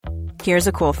Here's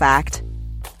a cool fact.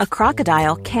 A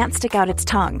crocodile can't stick out its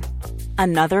tongue.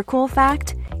 Another cool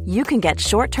fact, you can get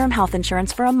short-term health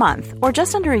insurance for a month or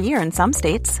just under a year in some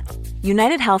states.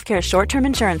 United Healthcare short-term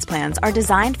insurance plans are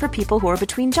designed for people who are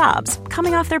between jobs,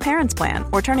 coming off their parents' plan,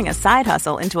 or turning a side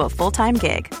hustle into a full-time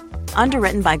gig.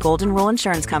 Underwritten by Golden Rule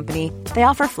Insurance Company, they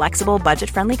offer flexible,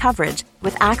 budget-friendly coverage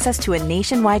with access to a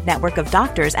nationwide network of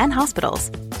doctors and hospitals.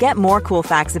 Get more cool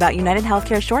facts about United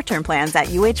Healthcare short-term plans at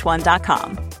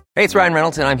uh1.com. Hey, it's Ryan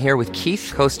Reynolds, and I'm here with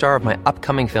Keith, co-star of my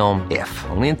upcoming film, If,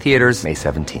 only in theaters May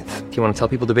 17th. Do you want to tell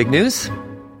people the big news?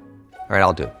 All right,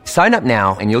 I'll do it. Sign up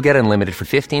now and you'll get unlimited for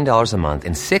 $15 a month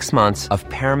and 6 months of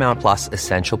Paramount Plus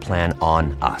Essential Plan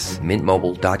on us.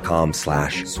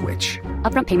 MintMobile.com/switch.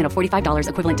 Upfront payment of $45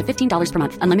 equivalent to $15 per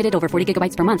month. Unlimited over 40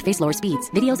 gigabytes per month. Face lower speeds.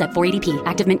 Videos at 480p.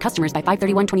 Active Mint customers by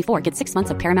 531.24 get 6 months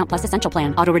of Paramount Plus Essential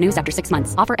Plan. Auto renews after 6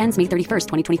 months. Offer ends May 31st,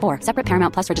 2024. Separate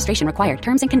Paramount Plus registration required.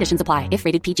 Terms and conditions apply if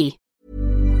rated PG.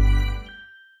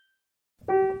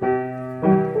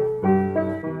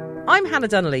 I'm Hannah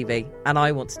Dunleavy, and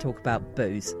I want to talk about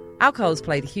booze. Alcohol's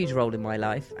played a huge role in my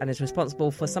life and is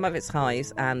responsible for some of its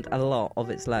highs and a lot of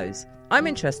its lows. I'm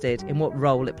interested in what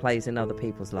role it plays in other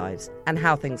people's lives and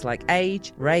how things like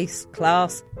age, race,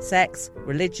 class, sex,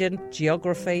 religion,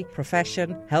 geography,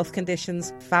 profession, health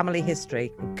conditions, family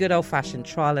history, and good old-fashioned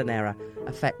trial and error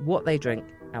affect what they drink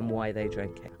and why they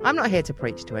drink it. I'm not here to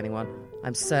preach to anyone.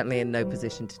 I'm certainly in no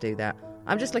position to do that.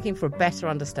 I'm just looking for a better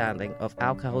understanding of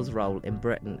alcohol's role in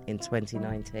Britain in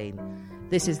 2019.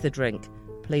 This is The Drink.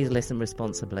 Please listen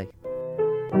responsibly.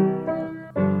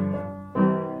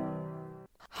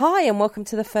 Hi, and welcome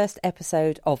to the first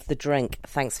episode of The Drink.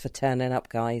 Thanks for turning up,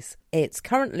 guys. It's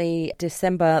currently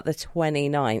December the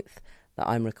 29th that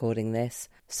I'm recording this,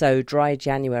 so dry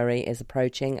January is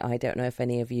approaching. I don't know if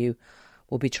any of you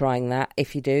will be trying that.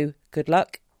 If you do, good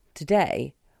luck.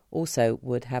 Today also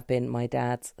would have been my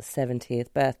dad's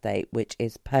 70th birthday, which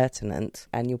is pertinent,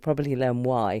 and you'll probably learn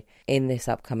why in this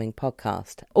upcoming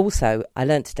podcast. Also, I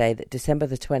learnt today that December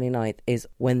the 29th is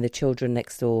when the children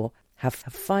next door have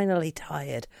finally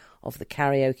tired of the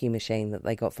karaoke machine that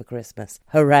they got for Christmas.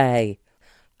 Hooray!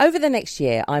 Over the next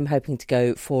year, I'm hoping to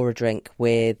go for a drink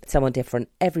with someone different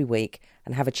every week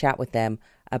and have a chat with them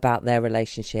about their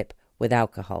relationship with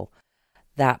alcohol.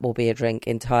 That will be a drink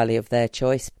entirely of their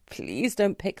choice. Please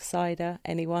don't pick cider,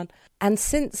 anyone. And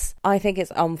since I think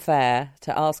it's unfair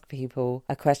to ask people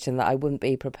a question that I wouldn't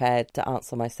be prepared to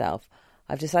answer myself,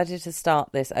 I've decided to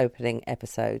start this opening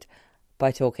episode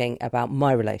by talking about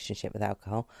my relationship with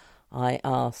alcohol. I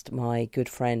asked my good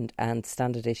friend and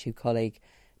standard issue colleague,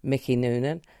 Mickey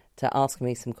Noonan, to ask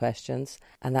me some questions,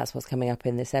 and that's what's coming up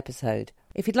in this episode.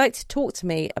 If you'd like to talk to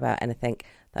me about anything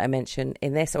that I mention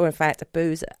in this, or in fact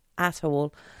booze at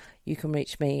all, you can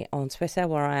reach me on Twitter,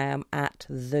 where I am at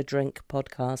The Drink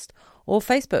Podcast, or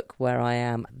Facebook, where I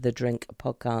am The Drink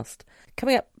Podcast.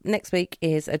 Coming up next week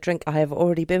is a drink I have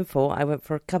already been for. I went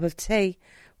for a cup of tea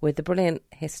with the brilliant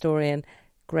historian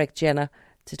Greg Jenner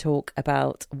to talk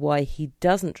about why he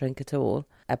doesn't drink at all,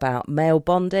 about male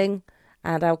bonding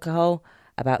and alcohol,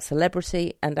 about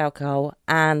celebrity and alcohol,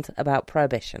 and about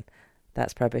prohibition.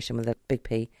 That's prohibition with a big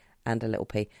P and a little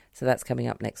p. So that's coming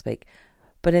up next week.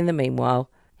 But in the meanwhile,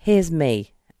 here's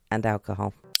me and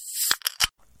alcohol.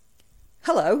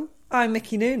 Hello, I'm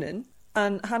Mickey Noonan,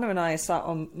 and Hannah and I are sat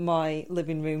on my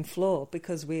living room floor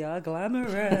because we are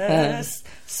glamorous.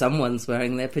 Someone's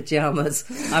wearing their pyjamas.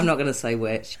 I'm not going to say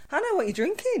which. Hannah, what are you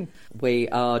drinking? We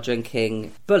are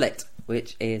drinking Bullet,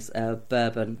 which is a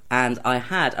bourbon. And I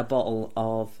had a bottle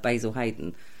of Basil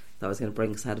Hayden that I was going to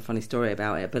bring because I had a funny story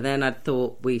about it. But then I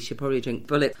thought we should probably drink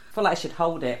Bullet. I feel like I should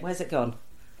hold it. Where's it gone?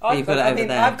 I've got it over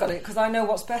there. I've got it because I know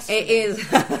what's best for it is.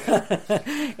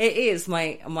 It is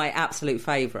my absolute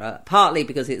favourite, partly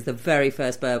because it's the very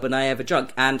first bourbon I ever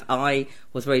drunk, and I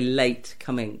was very late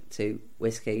coming to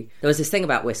whiskey. There was this thing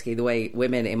about whiskey, the way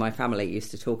women in my family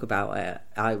used to talk about it.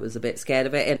 I was a bit scared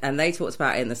of it, and they talked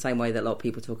about it in the same way that a lot of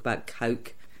people talk about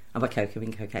Coke. And by Coke, I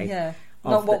mean cocaine. Yeah.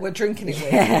 Not what we're drinking it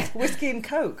with. Yeah. Whiskey and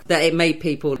Coke. That it made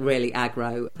people really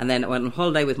aggro. And then I went on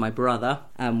holiday with my brother,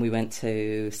 and we went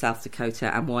to South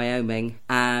Dakota and Wyoming,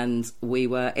 and we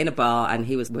were in a bar, and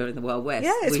we're in the Wild West.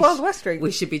 Yeah, it's Wild West drink.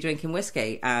 We should be drinking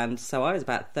whiskey. And so I was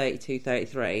about 32,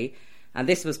 33, and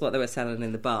this was what they were selling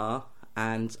in the bar.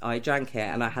 And I drank it,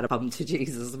 and I had a come to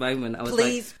Jesus moment. I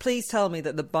was please tell me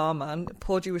that the barman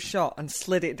poured you a shot and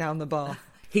slid it down the bar.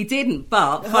 He didn't,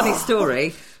 but funny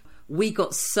story. We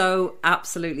got so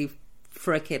absolutely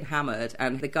frickin' hammered,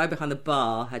 and the guy behind the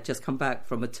bar had just come back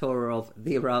from a tour of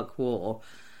the Iraq War,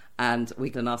 And we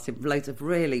can ask him loads of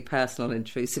really personal,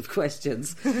 intrusive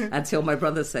questions until my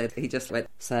brother said, he just went,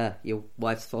 "Sir, your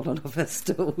wife's fallen off her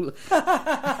stool."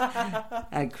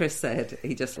 And Chris said,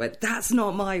 he just went, "That's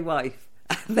not my wife."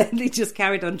 And then he just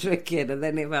carried on drinking. And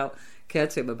then it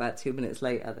occurred to him about 2 minutes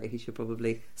later that he should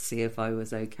probably see if I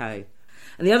was okay.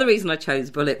 And the other reason I chose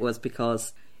Bullet was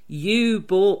because you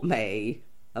bought me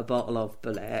a bottle of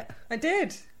Bullet. I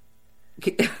did.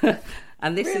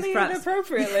 And this really is perhaps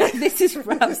inappropriately. This is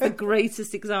perhaps the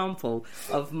greatest example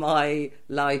of my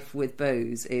life with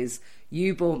booze. Is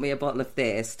you bought me a bottle of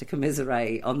this to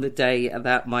commiserate on the day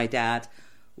that my dad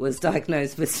was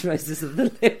diagnosed with cirrhosis of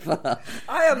the liver.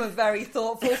 I am a very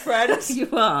thoughtful friend. You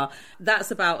are. That's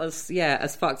about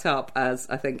as fucked up as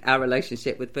I think our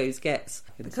relationship with booze gets.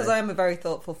 Because I am a very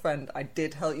thoughtful friend, I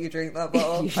did help you drink that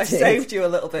bottle. You I did. saved you a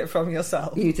little bit from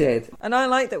yourself. You did. And I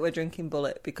like that we're drinking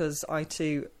Bullet because I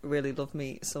too really love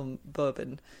me some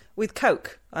bourbon. With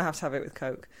Coke. I have to have it with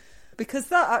Coke. Because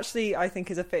that actually, I think,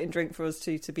 is a fitting drink for us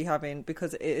two to be having,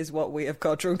 because it is what we have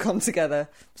got drunk on together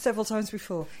several times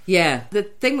before. Yeah, the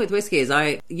thing with whiskey is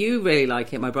you really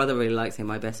like it, my brother really likes it,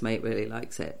 my best mate really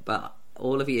likes it, but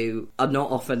all of you are not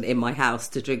often in my house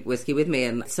to drink whiskey with me,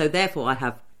 and so therefore I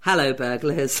have, hello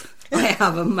burglars, I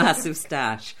have a massive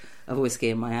stash of whiskey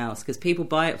in my house, because people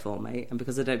buy it for me, and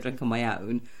because I don't drink on my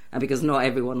own, and because not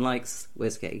everyone likes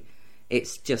whiskey.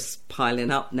 It's just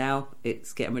piling up now.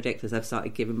 It's getting ridiculous. I've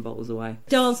started giving bottles away.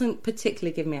 Doesn't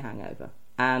particularly give me a hangover.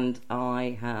 And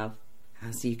I have,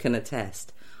 as you can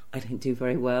attest, I don't do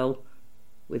very well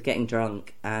with getting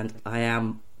drunk. And I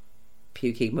am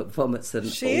puking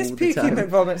McVomitson She is all the puking time.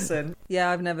 McVomitson. Yeah,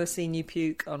 I've never seen you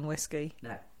puke on whiskey.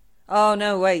 No. Oh,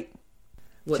 no, wait.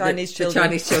 What, Chinese the children.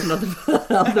 Chinese children of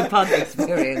the pub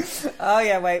experience. Oh,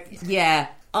 yeah, wait. Yeah.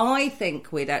 I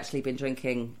think we'd actually been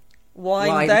drinking...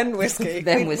 Wine, then whiskey.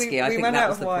 Then whiskey. I we think went that out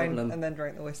was of the wine problem. and then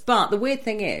drank the whiskey. But the weird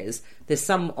thing is, there's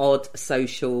some odd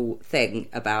social thing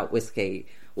about whiskey,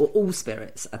 or all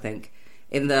spirits, I think,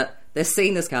 in that they're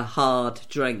seen as a hard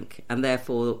drink, and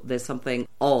therefore there's something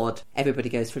odd. Everybody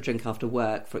goes for a drink after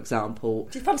work, for example.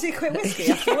 Do you fancy a quick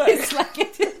whiskey after work? It's like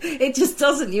it just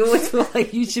doesn't. You always feel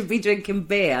like you should be drinking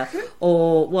beer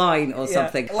or wine or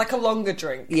something. Like a longer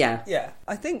drink. Yeah. Yeah.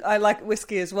 I think I like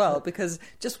whiskey as well because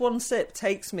just one sip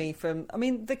takes me from,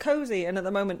 the cosy and at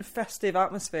the moment festive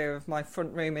atmosphere of my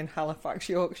front room in Halifax,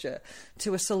 Yorkshire,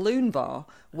 to a saloon bar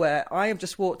where I have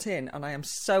just walked in and I am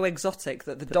so exotic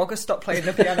that the dog has stopped playing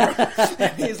the piano.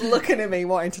 He's looking at me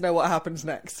wanting to know what happens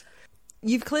next.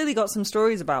 You've clearly got some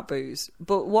stories about booze,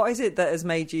 but what is it that has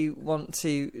made you want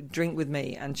to drink with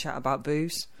me and chat about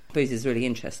booze? Booze is really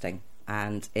interesting,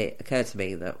 and it occurred to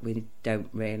me that we don't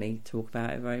really talk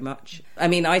about it very much.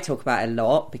 I talk about it a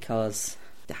lot because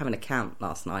having a count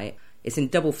last night, it's in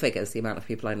double figures the amount of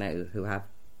people I know who have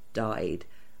died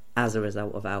as a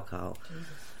result of alcohol. Jesus.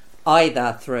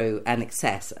 Either through an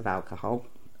excess of alcohol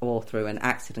or through an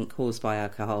accident caused by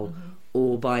alcohol,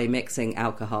 or by mixing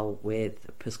alcohol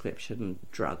with prescription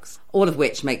drugs. All of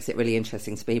which makes it really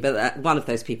interesting to me. But one of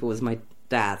those people was my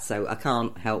dad, so I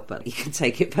can't help but you can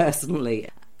take it personally.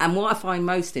 And what I find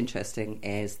most interesting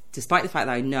is, despite the fact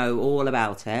that I know all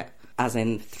about it, as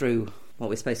in through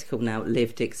what we're supposed to call now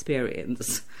lived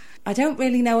experience, I don't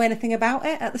really know anything about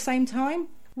it at the same time.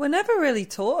 We're never really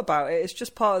taught about it. It's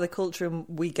just part of the culture and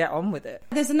we get on with it.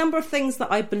 There's a number of things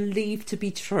that I believe to be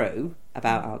true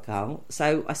about alcohol.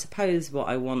 So I suppose what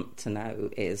I want to know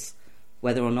is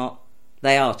whether or not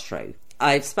they are true.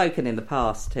 I've spoken in the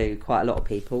past to quite a lot of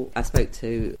people. I spoke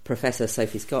to Professor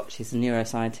Sophie Scott, she's a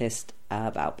neuroscientist,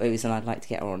 about booze, and I'd like to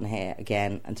get her on here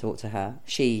again and talk to her.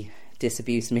 She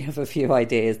disabused me of a few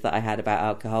ideas that I had about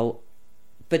alcohol.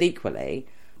 But equally,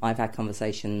 I've had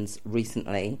conversations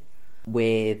recently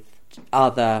with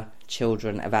other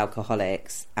children of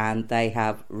alcoholics, and they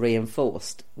have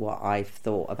reinforced what I've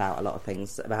thought about a lot of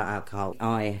things about alcohol.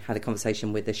 I had a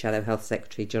conversation with the Shadow Health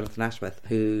Secretary, Jonathan Ashworth,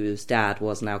 whose dad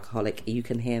was an alcoholic. You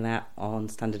can hear that on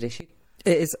Standard Issue.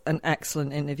 It is an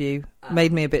excellent interview.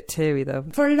 Made me a bit teary, though.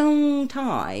 For a long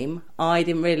time, I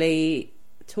didn't really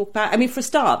talk about... for a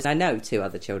start, I know 2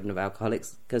 other children of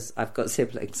alcoholics because I've got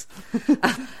siblings.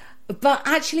 But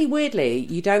actually, weirdly,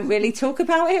 you don't really talk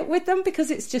about it with them because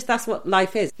it's just, that's what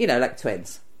life is. Like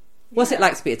twins. What's it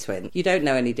like to be a twin? You don't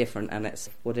know any different, and it's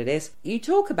what it is. You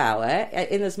talk about it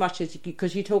in as much as,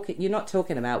 because you're not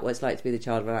talking about what it's like to be the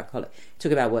child of an alcoholic. You're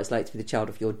talking about what it's like to be the child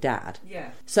of your dad. Yeah.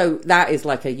 So that is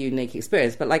like a unique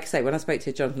experience. But like I say, when I spoke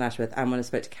to Jonathan Ashworth and when I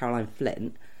spoke to Caroline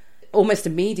Flint, almost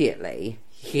immediately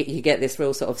you get this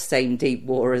real sort of same deep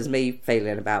war as me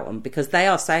feeling about them, because they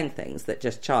are saying things that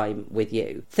just chime with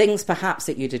you. Things perhaps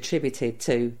that you'd attributed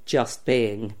to just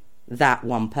being that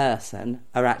one person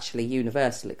are actually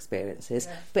universal experiences.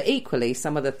 Yeah. But equally,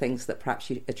 some of the things that perhaps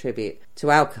you attribute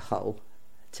to alcohol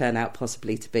turn out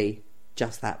possibly to be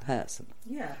just that person.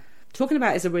 Yeah. Talking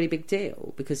about it is a really big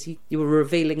deal because you were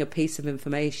revealing a piece of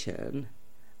information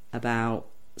about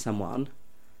someone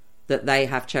that they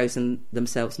have chosen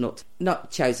themselves not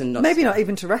maybe not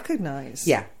even to recognise.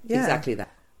 Yeah, exactly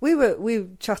that. We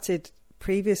chatted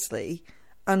previously,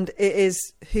 and it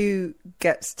is who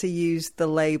gets to use the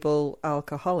label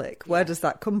alcoholic. Where does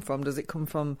that come from? Does it come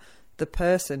from the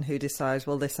person who decides,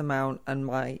 well, this amount and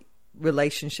my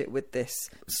relationship with this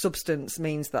substance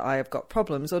means that I have got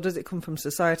problems, or does it come from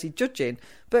society judging?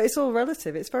 But it's all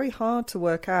relative. It's very hard to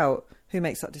work out who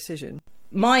makes that decision.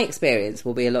 My experience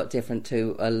will be a lot different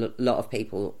to a lot of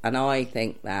people, and I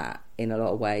think that in a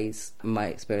lot of ways my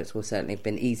experience will certainly have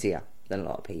been easier than a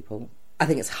lot of people. I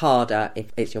think it's harder if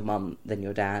it's your mum than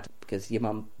your dad, because your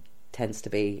mum tends to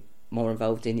be more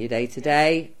involved in your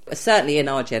day-to-day. Certainly in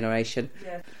our generation,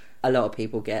 a lot of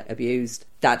people get abused.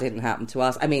 That didn't happen to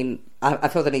us. I mean, I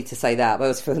feel the need to say that, but I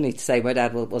also feel the need to say my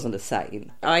dad wasn't a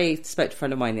saint. I spoke to a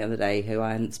friend of mine the other day who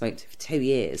I hadn't spoken to for 2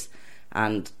 years,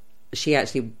 and she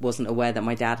actually wasn't aware that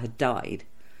my dad had died.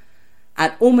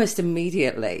 And almost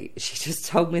immediately, she just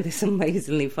told me this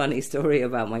amazingly funny story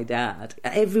about my dad.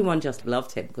 Everyone just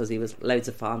loved him because he was loads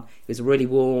of fun. He was really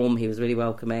warm. He was really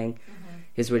welcoming. Mm-hmm.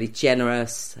 He was really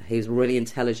generous. He was really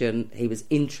intelligent. He was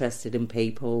interested in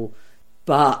people.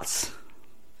 But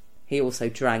he also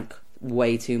drank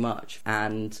way too much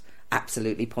and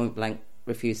absolutely point blank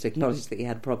refused to acknowledge that he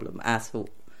had a problem at all.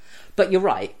 But you're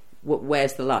right.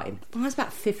 Where's the line? I was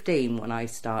about 15 when I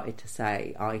started to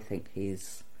say, I think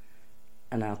he's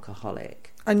an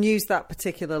alcoholic. And use that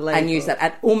particular label.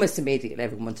 And almost immediately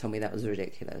everyone told me that was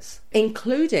ridiculous.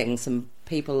 Including some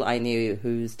people I knew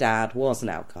whose dad was an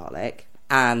alcoholic.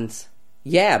 And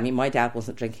yeah, I mean, my dad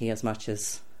wasn't drinking as much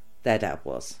as their dad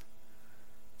was.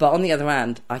 But on the other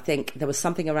hand, I think there was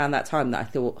something around that time that I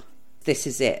thought, this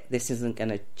is it. This isn't going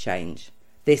to change.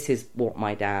 This is what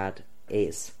my dad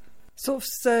is. Sort of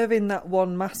serving that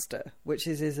one master, which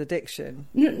is his addiction.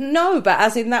 No, but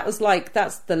as in that's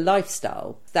the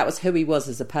lifestyle. That was who he was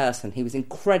as a person. He was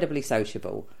incredibly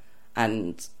sociable,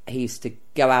 and he used to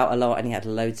go out a lot, and he had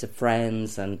loads of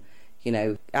friends, and, you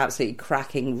know, absolutely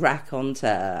cracking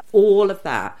raconteur. All of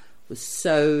that was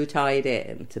so tied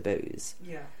in to booze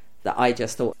that I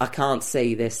just thought, I can't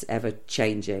see this ever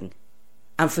changing.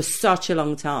 And for such a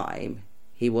long time,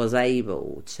 he was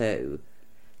able to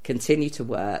continue to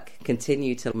work,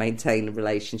 continue to maintain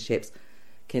relationships,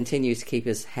 continue to keep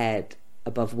his head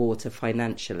above water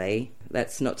financially.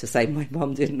 That's not to say my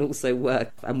mum didn't also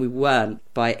work, and we weren't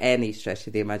by any stretch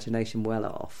of the imagination well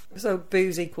off. So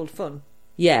booze equaled fun?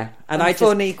 Yeah. And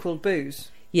fun equaled booze?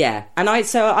 Yeah. And I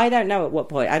don't know at what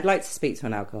point. I'd like to speak to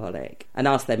an alcoholic and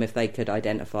ask them if they could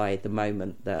identify the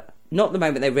moment that, not the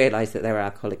moment they realised that they were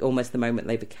alcoholic, almost the moment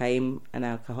they became an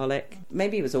alcoholic.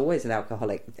 Maybe he was always an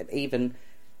alcoholic, even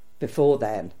before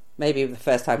then. Maybe the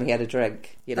first time he had a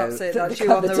drink, you know, that's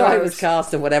you on the die road. Was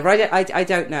cast or whatever. I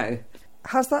don't know.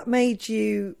 Has that made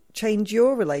you change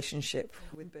your relationship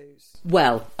with booze?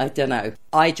 Well, I don't know.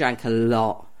 I drank a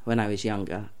lot when I was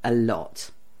younger, a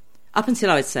lot. Up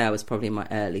until I would say I was probably in my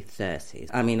early 30s.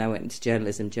 I mean, I went into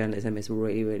journalism. Journalism is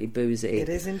really, really boozy. It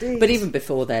is indeed. But even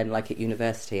before then, like at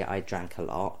university, I drank a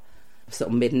lot.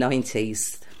 Sort of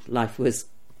mid-90s, life was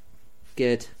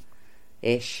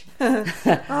good-ish.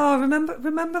 Oh, remember the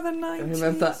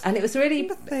 90s? And it was really,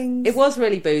 it was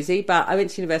really boozy, but I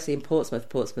went to university in Portsmouth.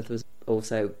 Portsmouth was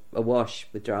also awash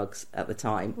with drugs at the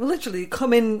time. Well, literally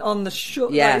coming on the shore.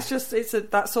 Yeah. Like, it's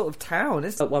that sort of town,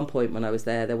 isn't it? At one point when I was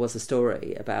there was a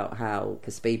story about how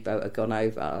a speedboat had gone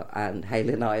over and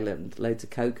Halen Island, loads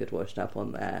of coke had washed up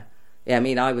on there. Yeah, I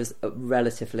mean, I was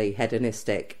relatively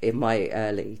hedonistic in my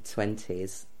early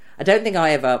 20s. I don't think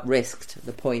I ever risked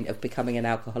the point of becoming an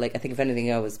alcoholic. I think if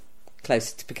anything I was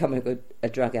close to becoming a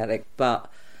drug addict,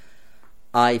 but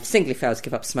I singly failed to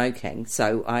give up smoking,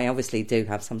 so I obviously do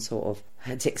have some sort of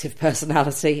addictive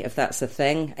personality, if that's a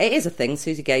thing. It is a thing.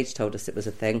 Susie Gage told us it was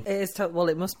a thing. It is. Well,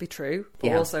 it must be true,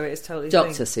 but also it is totally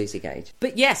Dr. Susie Gage.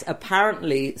 But yes,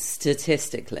 apparently,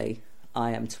 statistically,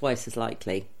 I am twice as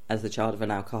likely as the child of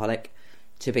an alcoholic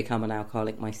to become an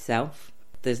alcoholic myself.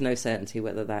 There's no certainty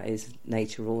whether that is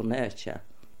nature or nurture,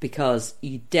 because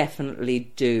you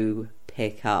definitely do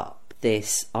pick up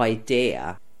this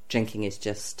idea drinking is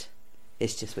just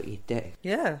what you do.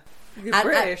 Yeah. You're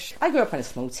British. I grew up in a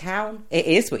small town. It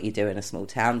is what you do in a small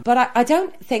town. But I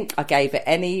don't think I gave it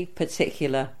any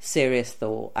particular serious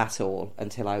thought at all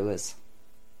until I was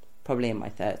probably in my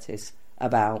 30s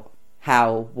about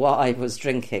how what I was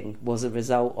drinking was a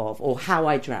result of, or how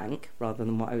I drank rather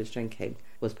than what I was drinking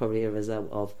was probably a result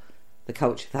of the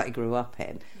culture that I grew up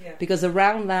in. Yeah. Because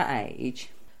around that age,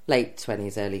 late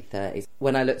 20s, early 30s,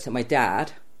 when I looked at my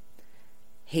dad,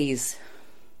 he's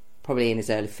probably in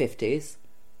his early 50s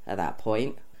at that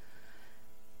point,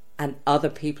 and other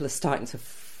people are starting to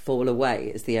fall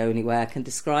away is the only way I can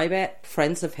describe it.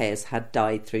 Friends of his had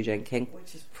died through drinking.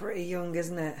 Which is pretty young,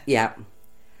 isn't it? Yeah.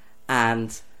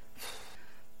 And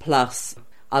plus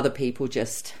other people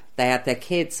just, they had their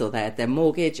kids or they had their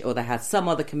mortgage or they had some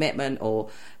other commitment or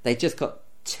they just got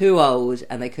too old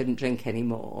and they couldn't drink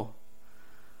anymore.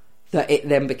 That it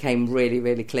then became really,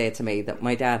 really clear to me that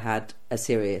my dad had a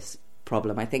serious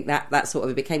problem. I think that sort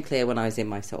of, it became clear when I was in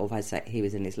my sort of, I'd say he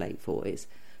was in his late 40s,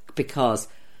 because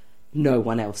no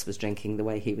one else was drinking the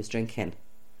way he was drinking.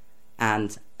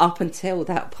 And up until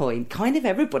that point, kind of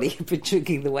everybody had been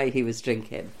drinking the way he was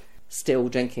drinking. Still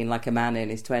drinking like a man in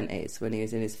his 20s when he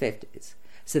was in his 50s.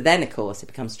 So then, of course, it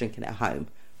becomes drinking at home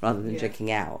rather than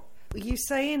drinking out. You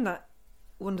say in that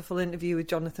wonderful interview with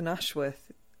Jonathan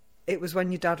Ashworth, it was when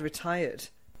your dad retired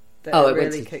that it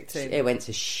really kicked in. It went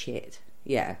to shit,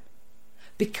 yeah.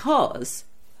 Because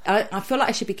I feel like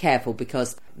I should be careful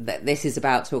because this is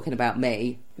about talking about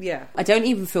me. Yeah. I don't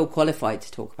even feel qualified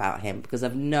to talk about him because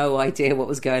I've no idea what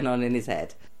was going on in his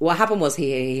head. What happened was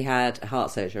he had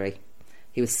heart surgery.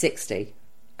 He was 60,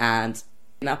 and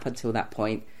up until that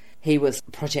point, he was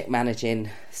project managing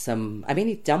some... I mean,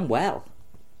 he'd done well.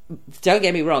 Don't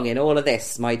get me wrong, in all of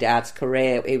this, my dad's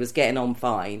career, he was getting on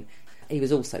fine. He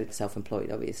was also self-employed,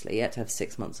 obviously. He had to have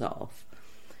 6 months off.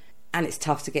 And it's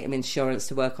tough to get him insurance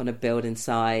to work on a building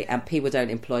site, and people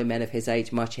don't employ men of his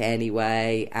age much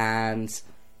anyway, and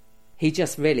he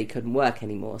just really couldn't work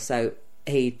anymore. So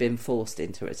he'd been forced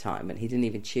into retirement. He didn't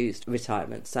even choose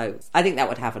retirement. So I think that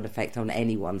would have an effect on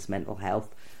anyone's mental health,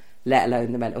 let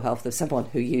alone the mental health of someone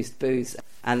who used booze.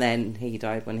 And then he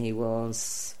died when he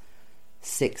was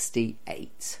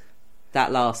 68.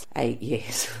 That last 8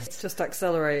 years. It's just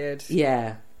accelerated.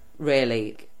 Yeah,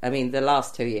 really. I mean, the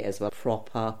last 2 years were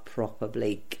proper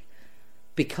bleak.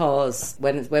 Because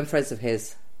when friends of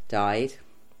his died,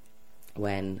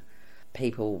 when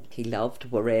people he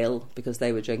loved were ill because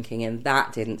they were drinking, and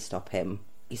that didn't stop him.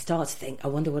 He started to think, I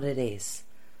wonder what it is.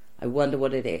 And when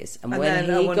then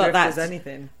he I wonder got if that, there's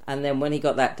anything. And then when he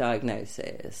got that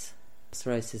diagnosis,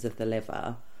 cirrhosis of the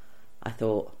liver, I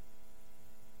thought,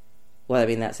 well, I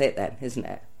mean, that's it then, isn't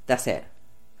it? That's it.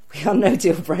 We are no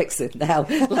deal Brexit now.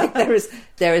 Like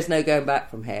there is no going back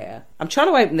from here. I'm trying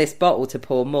to open this bottle to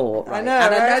pour more. Right? I know.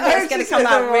 And I know right? it's going to come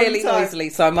out really noisily,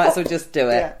 so I might as well just do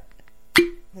it. Yeah.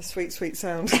 The sweet, sweet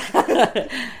sound.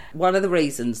 One of the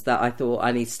reasons that I thought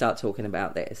I need to start talking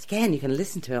about this, again, you can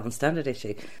listen to it on Standard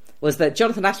Issue, was that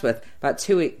Jonathan Ashworth, about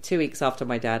 2 weeks after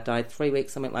my dad died, 3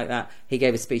 weeks, something like that, he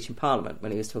gave a speech in Parliament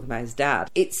when he was talking about his dad.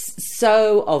 It's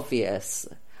so obvious.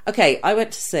 Okay, I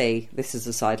went to see, this is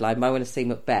a sideline, I went to see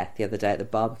Macbeth the other day at the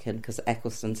Barbican because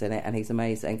Eccleston's in it and he's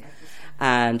amazing.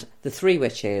 And the three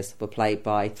witches were played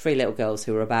by three little girls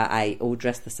who were about 8, all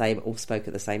dressed the same, all spoke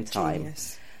at the same time.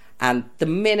 Genius. And the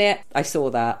minute I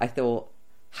saw that, I thought,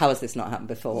 how has this not happened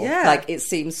before? Yeah. Like, it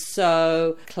seems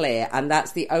so clear. And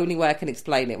that's the only way I can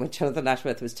explain it. When Jonathan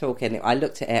Ashworth was talking, I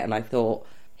looked at it and I thought,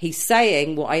 he's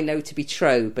saying what I know to be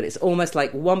true, but it's almost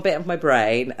like one bit of my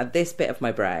brain and this bit of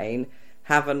my brain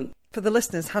haven't... For the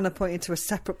listeners, Hannah pointed to a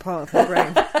separate part of her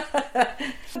brain.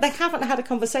 They haven't had a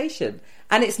conversation.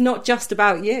 And it's not just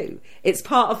about you. It's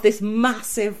part of this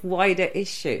massive, wider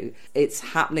issue. It's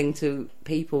happening to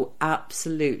people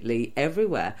absolutely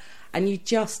everywhere. And you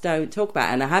just don't talk about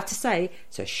it. And I have to say,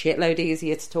 it's a shitload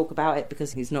easier to talk about it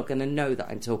because he's not going to know that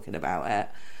I'm talking about it.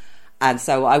 And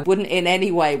so I wouldn't in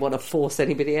any way want to force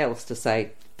anybody else to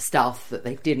say stuff that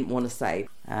they didn't want to say.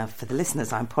 For the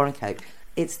listeners, I'm pouring Coke.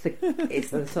 It's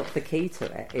the sort of the key to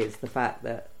it is the fact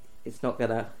that it's not going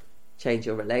to change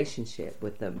your relationship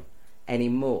with them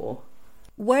anymore.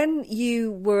 When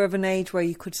you were of an age where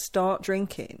you could start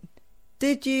drinking,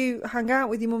 did you hang out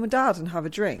with your mum and dad and have a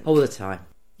drink? All the time.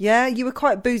 Yeah, you were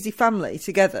quite a boozy family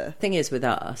together. Thing is with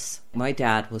us, my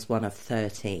dad was one of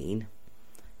 13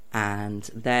 and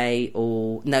they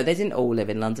didn't all live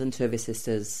in London. 2 of his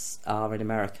sisters are in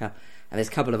America. And there's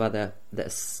a couple of other that are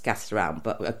scattered around,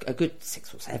 but a good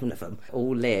 6 or 7 of them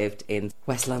all lived in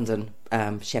West London,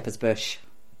 Shepherd's Bush,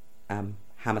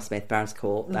 Hammersmith, Barons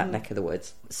Court, that neck of the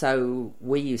woods. So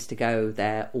we used to go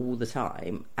there all the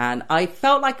time. And I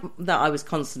felt like that I was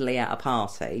constantly at a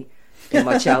party in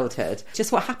my childhood.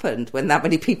 Just what happened when that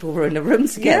many people were in a room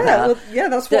together. Yeah,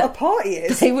 that's what a party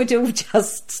is. They would all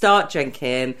just start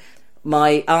drinking.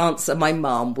 my aunts and my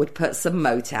mum would put some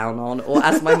Motown on, or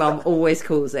as my mum always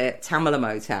calls it, Tamala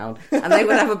Motown, and they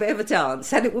would have a bit of a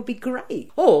dance, and it would be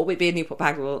great. Or we'd be in Newport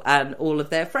Pagnell and all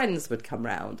of their friends would come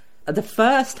round. The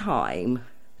first time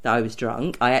that I was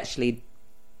drunk, I actually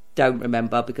don't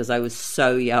remember because I was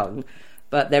so young,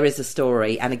 but there is a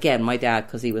story, and again, my dad,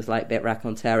 because he was like a bit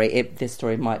raconteur, this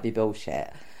story might be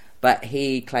bullshit, but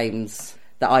he claims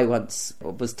that I once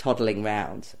was toddling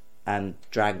round and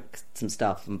drank some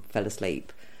stuff and fell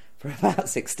asleep for about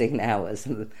 16 hours.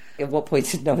 And at what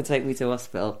point did no one take me to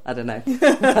hospital? I don't know.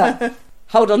 But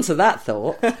hold on to that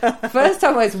thought. First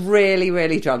time I was really,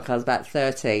 really drunk, I was about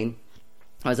 13.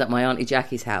 I was at my Auntie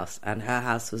Jackie's house, and her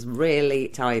house was really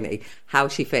tiny. How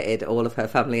she fitted all of her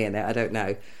family in it, I don't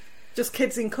know. Just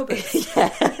kids in cupboards.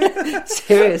 Yeah,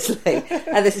 seriously.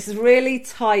 And this is really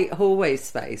tight hallway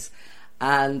space.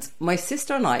 And my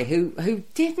sister and I, we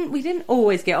didn't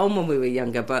always get on when we were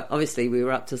younger, but obviously we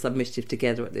were up to some mischief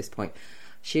together at this point.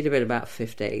 She'd have been about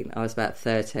 15, I was about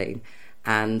 13,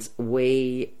 and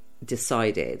we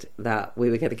decided that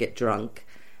we were going to get drunk.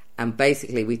 And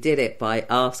basically we did it by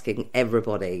asking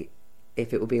everybody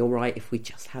if it would be all right if we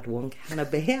just had one can of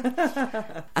beer.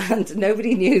 And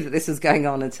nobody knew that this was going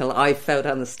on until I fell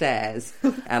down the stairs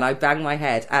and I banged my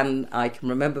head, and I can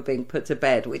remember being put to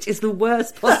bed, which is the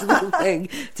worst possible thing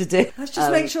to do. Let's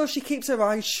just make sure she keeps her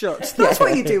eyes shut. That's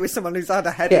what you do with someone who's had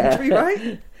a head injury,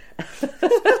 right?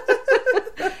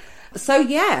 So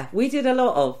yeah, we did a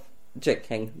lot of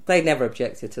drinking. They never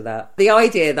objected to that. The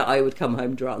idea that I would come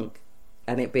home drunk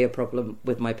and it be a problem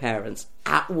with my parents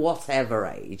at whatever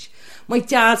age. My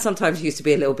dad sometimes used to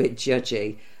be a little bit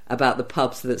judgy about the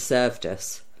pubs that served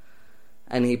us.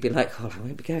 And he'd be like, oh, I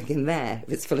won't be going in there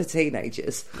if it's full of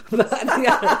teenagers. I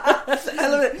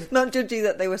love it. Not judgy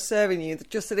that they were serving you,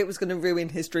 just that it was going to ruin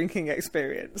his drinking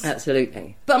experience.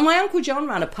 Absolutely. But my Uncle John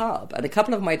ran a pub, and a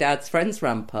couple of my dad's friends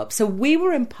ran pubs. So we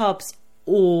were in pubs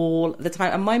all the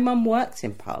time. And my mum worked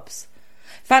in pubs.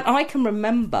 In fact, I can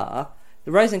remember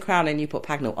the Rose and Crown in Newport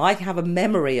Pagnell. I have a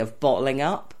memory of bottling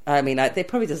up. I mean, it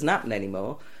probably doesn't happen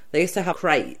anymore. They used to have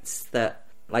crates that,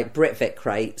 like Britvic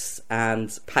crates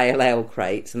and pale ale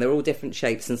crates, and they're all different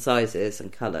shapes and sizes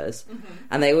and colours. Mm-hmm.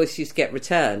 And they always used to get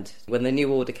returned when the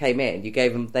new order came in. You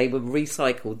gave them; they were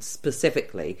recycled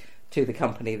specifically to the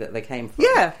company that they came from.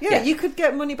 Yeah, you could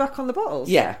get money back on the bottles.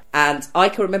 Yeah, and I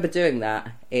can remember doing that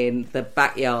in the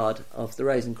backyard of the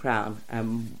Rose and Crown.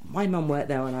 My mum worked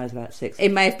there when I was about 6. It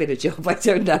may have been a job, I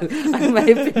don't know. I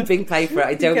may have been being paid for it,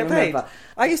 I don't remember.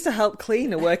 I used to help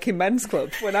clean a working men's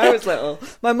club when I was little.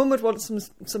 My mum would want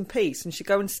some peace, and she'd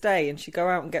go and stay, and she'd go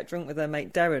out and get drunk with her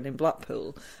mate Darren in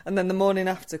Blackpool. And then the morning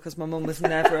after, because my mum was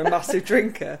never a massive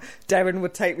drinker, Darren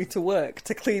would take me to work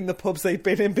to clean the pubs they'd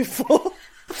been in before.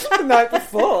 The night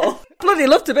before. Bloody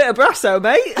loved a bit of Brasso,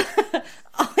 mate.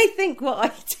 I think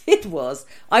what I did was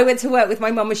I went to work with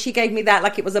my mum and she gave me that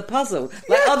like it was a puzzle.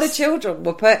 Like other children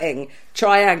were putting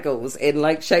triangles in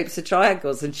like shapes of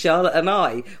triangles, and Charlotte and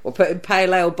I were putting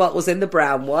pale ale bottles in the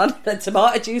brown one, and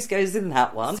tomato juice goes in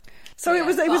that one. So it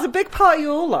was a big part of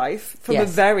your life from a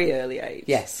very early age.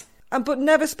 Yes. But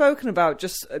never spoken about,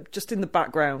 just in the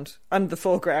background and the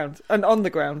foreground and on the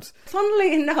ground.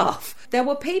 Funnily enough, there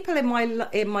were people in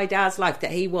my dad's life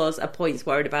that he was at points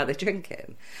worried about their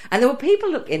drinking, and there were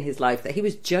people in his life that he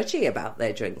was judgy about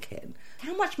their drinking.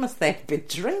 How much must they have been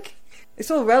drinking?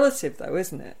 It's all relative, though,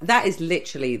 isn't it? That is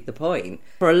literally the point.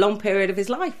 For a long period of his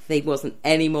life, he wasn't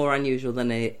any more unusual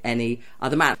than any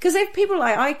other man. Because if people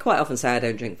I quite often say I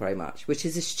don't drink very much, which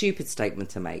is a stupid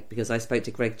statement to make, because I spoke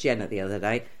to Greg Jenner the other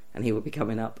day, and he will be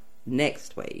coming up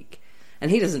next week, and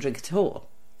he doesn't drink at all.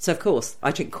 So, of course,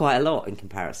 I drink quite a lot in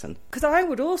comparison. Because I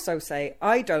would also say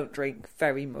I don't drink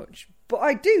very much, but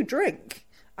I do drink.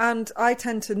 And I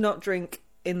tend to not drink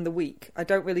in the week. I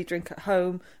don't really drink at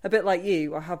home. A bit like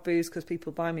you, I have booze because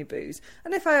people buy me booze.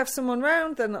 And if I have someone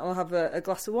round, then I'll have a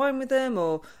glass of wine with them,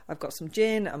 or I've got some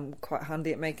gin. I'm quite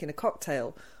handy at making a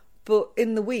cocktail. But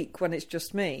in the week, when it's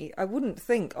just me, I wouldn't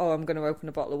think, oh, I'm going to open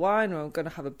a bottle of wine or I'm going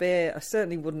to have a beer. I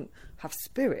certainly wouldn't have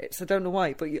spirits. I don't know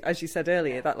why, but as you said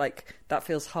earlier, that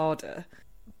feels harder.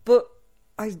 But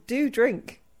I do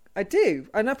drink. I do.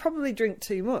 And I probably drink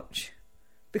too much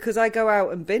because I go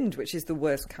out and binge, which is the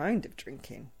worst kind of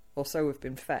drinking. Or so we've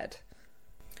been fed.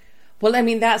 Well, I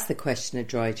mean, that's the question of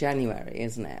dry January,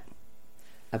 isn't it?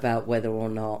 About whether or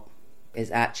not it's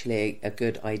actually a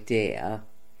good idea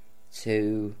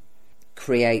to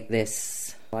create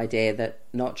this idea that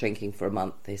not drinking for a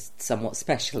month is somewhat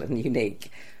special and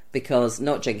unique, because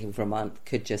not drinking for a month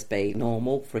could just be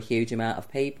normal for a huge amount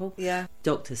of people. Yeah.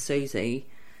 Dr. Susie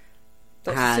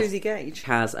Dr. Susie Gage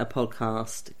has a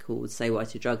podcast called Say Why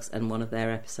to Drugs, and one of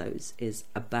their episodes is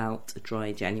about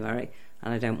dry January.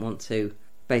 And I don't want to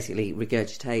basically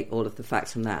regurgitate all of the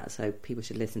facts from that, so people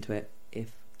should listen to it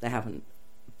if they haven't.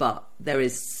 But there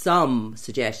is some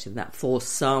suggestion that for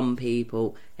some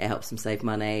people it helps them save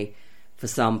money, for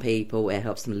some people it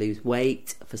helps them lose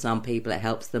weight, for some people it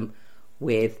helps them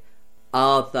with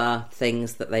other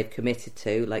things that they've committed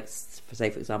to, like, for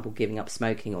example, giving up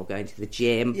smoking or going to the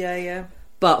gym. Yeah.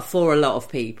 But for a lot of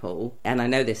people, and I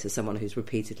know this as someone who's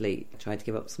repeatedly tried to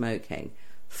give up smoking,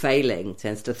 failing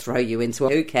tends to throw you into a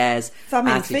who cares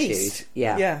famine attitude. Feast.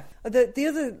 Yeah. The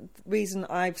other reason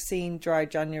I've seen dry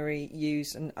January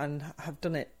used and have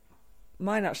done it,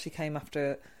 mine actually came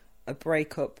after a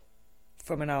breakup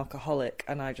from an alcoholic,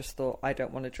 and I just thought I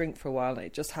don't want to drink for a while, and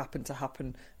it just happened to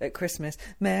happen at Christmas.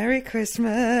 Merry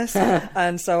Christmas!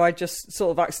 And so I just sort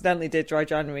of accidentally did dry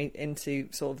January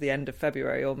into sort of the end of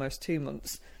February, almost 2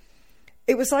 months.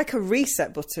 It was like a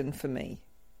reset button for me.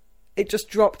 It just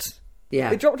dropped.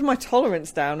 Yeah. It dropped my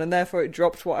tolerance down, and therefore it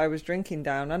dropped what I was drinking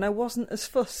down, and I wasn't as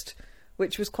fussed,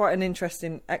 which was quite an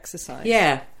interesting exercise.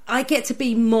 Yeah. I get to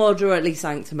be moderately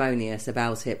sanctimonious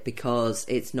about it because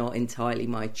it's not entirely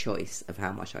my choice of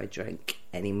how much I drink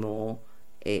anymore.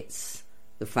 It's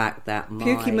the fact that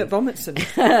Pukey McVomitson.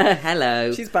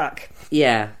 Hello. She's back.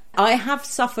 Yeah. I have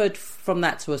suffered from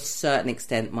that to a certain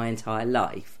extent my entire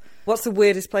life. What's the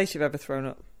weirdest place you've ever thrown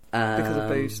up because of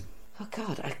booze? Oh,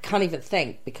 God, I can't even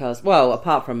think because, well,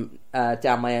 apart from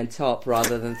down my own top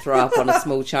rather than throw up on a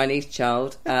small Chinese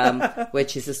child,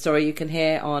 which is a story you can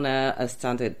hear on a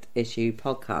standard issue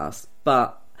podcast.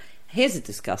 But here's a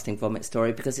disgusting vomit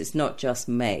story because it's not just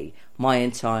me. My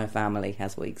entire family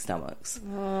has weak stomachs.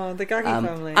 Oh, the Gaggy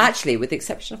family. Actually, with the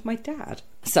exception of my dad.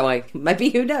 So maybe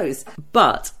who knows?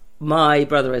 But my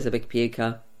brother is a big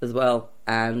puker as well.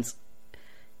 And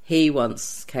he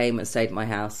once came and stayed at my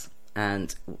house.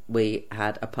 And we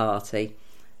had a party,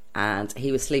 and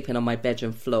he was sleeping on my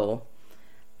bedroom floor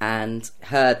and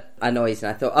heard a noise, and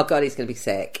I thought, oh God, he's going to be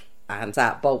sick, and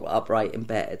sat bolt upright in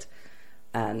bed,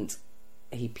 and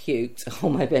he puked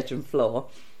on my bedroom floor,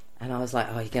 and I was like,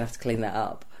 oh, you're going to have to clean that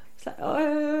up. It's like,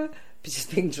 oh,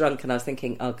 just being drunk, and I was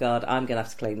thinking, oh God, I'm going to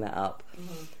have to clean that up.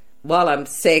 Mm-hmm. While I'm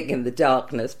sitting in the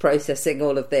darkness, processing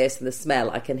all of this and the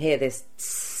smell, I can hear this.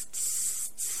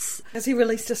 Has he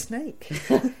released a snake?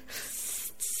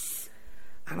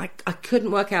 And I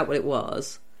couldn't work out what it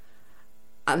was.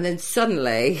 And then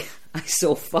suddenly I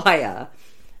saw fire.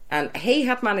 And he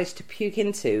had managed to puke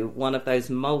into one of those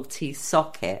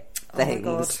multi-socket things.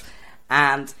 Oh my God.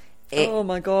 And oh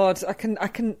my God. I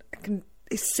can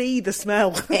see the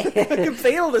smell. I can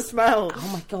feel the smell. Oh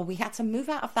my God, we had to move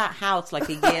out of that house like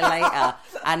a year later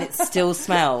and it still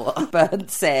smelled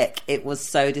burnt sick. It was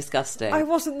so disgusting. I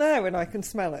wasn't there and I can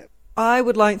smell it. I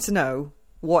would like to know,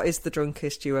 what is the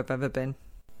drunkest you have ever been?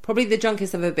 Probably the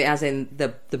drunkest I've ever been, as in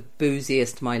the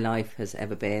booziest my life has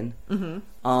ever been. Mm-hmm.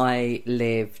 I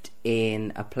lived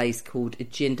in a place called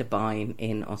Jindabyne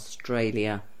in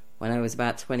Australia. When I was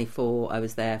about 24, I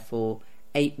was there for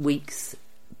 8 weeks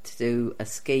to do a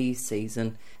ski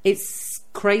season. It's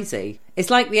crazy. It's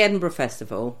like the Edinburgh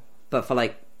Festival, but for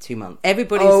like 2 months.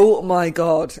 Oh my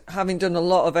God. Having done a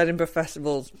lot of Edinburgh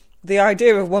festivals, the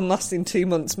idea of one lasting 2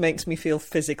 months makes me feel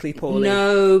physically poorly.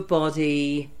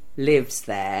 Nobody lives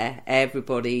there.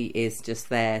 Everybody is just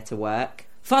there to work.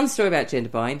 Fun story about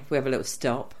Jindabyne. We have a little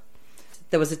stop.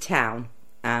 There was a town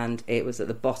and it was at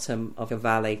the bottom of a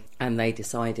valley, and they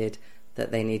decided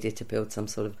that they needed to build some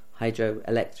sort of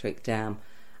hydroelectric dam,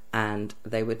 and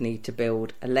they would need to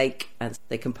build a lake, and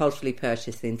they compulsorily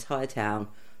purchased the entire town,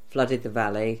 flooded the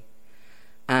valley,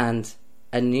 and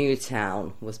a new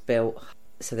town was built.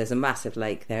 So there's a massive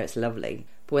lake there, it's lovely.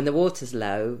 But when the water's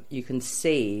low, you can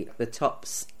see the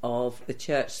tops of the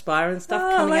church spire and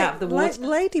stuff coming out of the water. Like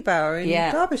Lady Bower in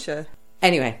Derbyshire.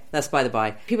 Anyway, that's by the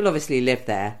by. People obviously live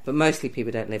there, but mostly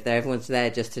people don't live there. Everyone's there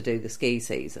just to do the ski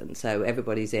season. So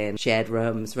everybody's in shared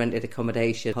rooms, rented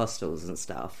accommodation, hostels and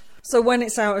stuff. So when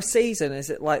it's out of season,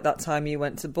 is it like that time you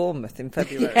went to Bournemouth in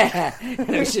February? Yeah, and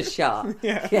it was just shut.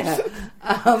 Yeah.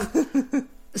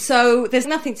 So there's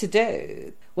nothing to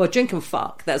do. Well, drink and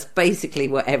fuck. That's basically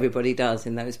what everybody does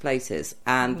in those places.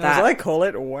 And as I call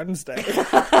it, Wednesday.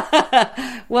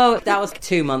 Well, that was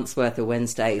 2 months worth of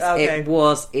Wednesdays. Okay. It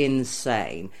was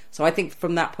insane. So I think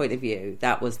from that point of view,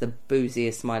 that was the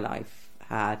booziest my life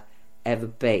had ever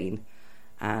been.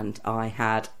 And I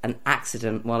had an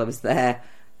accident while I was there,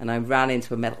 and I ran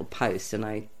into a metal post and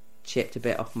I chipped a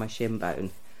bit off my shin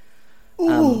bone.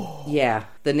 The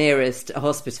nearest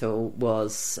hospital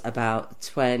was about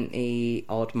 20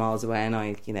 odd miles away, and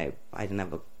I didn't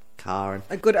have a car. And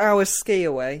a good hour's ski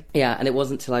away. yeah, and it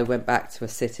wasn't until I went back to a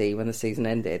city when the season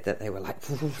ended that they were like,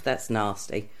 that's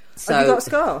nasty. So, have you got a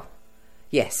scar?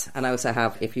 Yes, and I also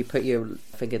have, if you put your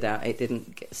finger down, it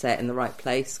didn't get set in the right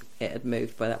place. It had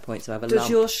moved by that point, so I have a lump. Does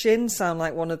your shin sound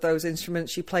like one of those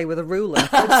instruments you play with a ruler?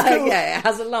 Yeah, it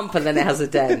has a lump and then it has a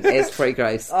dent. It's pretty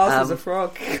gross. Ours was a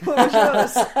frog. What was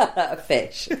yours? A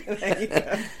fish. There you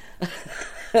go.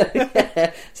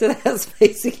 Yeah, so that's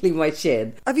basically my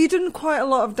shin. Have you done quite a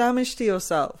lot of damage to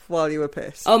yourself while you were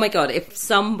pissed? Oh my God, if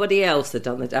somebody else had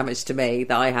done the damage to me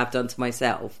that I have done to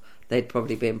myself, they'd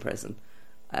probably be in prison.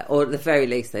 Or at the very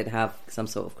least, they'd have some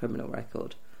sort of criminal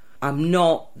record. I'm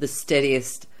not the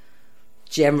steadiest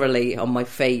generally on my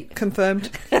feet. Confirmed.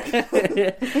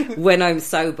 When I'm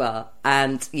sober.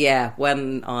 And yeah,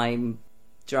 when I'm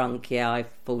drunk, yeah, I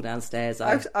fall downstairs.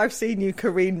 I've seen you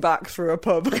careen back through a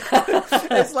pub.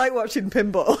 It's like watching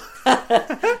pinball.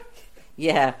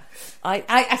 Yeah.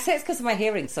 I say it's because of my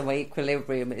hearing, so my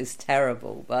equilibrium is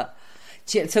terrible, but...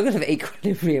 Talking of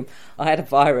equilibrium, I had a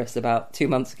virus about 2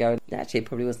 months ago. Actually, it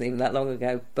probably wasn't even that long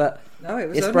ago. But no, it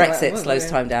was it's Brexit slows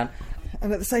time down.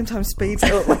 And at the same time speeds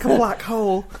it up like a black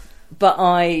hole. But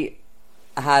I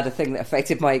had a thing that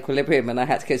affected my equilibrium and I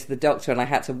had to go to the doctor and I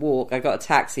had to walk. I got a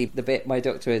taxi. The bit my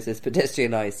doctor is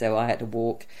pedestrianised, so I had to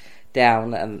walk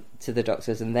down and to the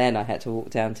doctor's, and then I had to walk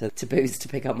down to Boots to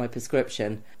pick up my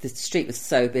prescription. The street was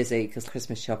so busy because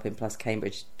Christmas shopping plus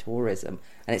Cambridge tourism,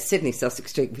 and it's Sydney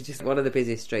Sussex Street, which is one of the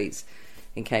busiest streets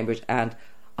in Cambridge, and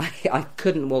I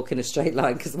couldn't walk in a straight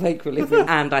line because of my equilibrium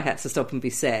and I had to stop and be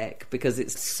sick because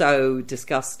it's so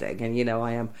disgusting, and you know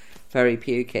I am very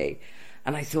pukey.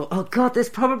 And I thought, oh God, there's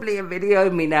probably a video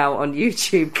of me now on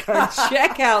YouTube. Go and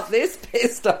check out this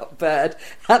pissed up bird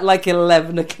at like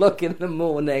 11 o'clock in the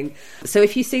morning. So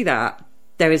if you see that,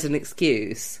 there is an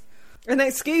excuse. An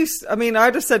excuse? I mean,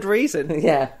 I'd have said reason.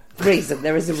 Yeah, reason.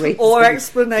 There is a reason. Or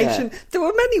explanation. Yeah. There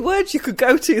were many words you could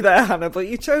go to there, Hannah, but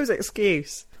you chose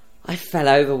excuse. I fell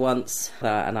over once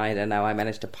and I don't know, I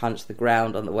managed to punch the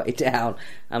ground on the way down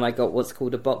and I got what's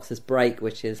called a boxer's break,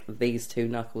 which is these two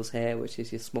knuckles here, which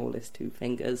is your smallest two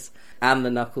fingers, and the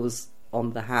knuckles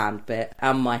on the hand bit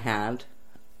and my hand,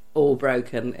 all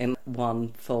broken in one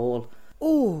fall.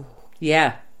 Ooh.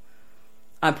 Yeah.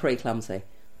 I'm pretty clumsy.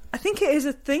 I think it is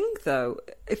a thing, though.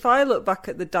 If I look back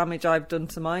at the damage I've done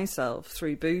to myself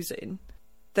through boozing,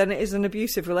 then it is an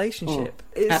abusive relationship.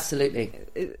 Absolutely.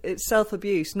 It's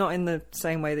self-abuse, not in the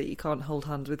same way that you can't hold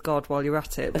hands with God while you're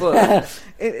at it, but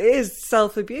it is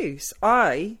self-abuse.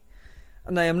 And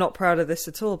I am not proud of this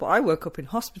at all, but I woke up in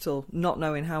hospital not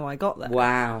knowing how I got there.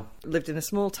 Wow. Lived in a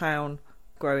small town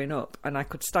growing up, and I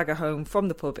could stagger home from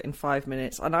the pub in 5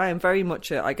 minutes, and I am very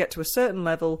much I get to a certain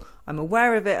level, I'm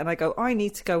aware of it, and I go, I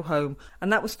need to go home.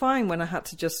 And that was fine when I had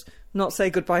to just not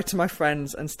say goodbye to my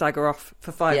friends and stagger off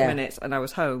for 5 minutes and I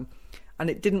was home.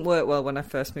 And it didn't work well when I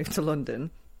first moved to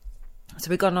London. So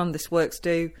we got on this works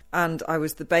do, and I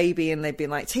was the baby, and they'd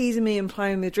been like teasing me and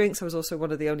plying me drinks. I was also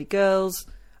one of the only girls.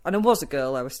 And I was a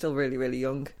girl, I was still really, really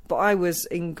young. But I was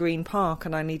in Green Park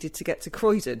and I needed to get to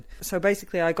Croydon. So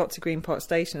basically I got to Green Park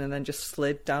Station and then just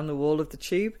slid down the wall of the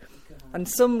tube. And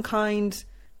some kind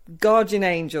guardian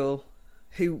angel,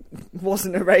 who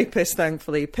wasn't a rapist,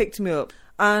 thankfully, picked me up.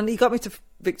 And he got me to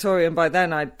Victoria, and by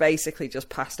then I'd basically just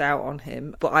passed out on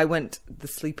him. But I went the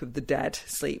sleep of the dead,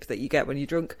 sleep that you get when you're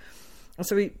drunk. And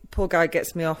so poor guy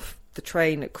gets me off the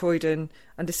train at Croydon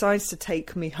and decides to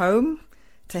take me home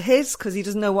to his, because he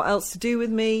doesn't know what else to do with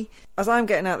me. As I'm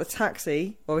getting out the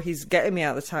taxi, or he's getting me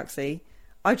out of the taxi,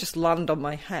 I just land on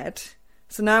my head.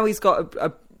 So now he's got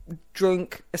a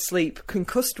drunk, asleep,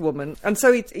 concussed woman. And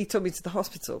so he took me to the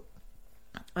hospital.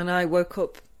 And I woke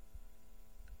up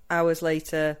hours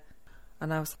later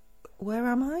and I was like, where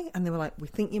am I? And they were like, we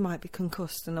think you might be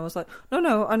concussed. And I was like,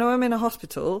 no, I know I'm in a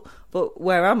hospital, but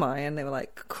where am I? And they were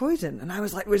like, Croydon. And I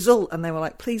was like, result. And they were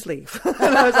like, please leave.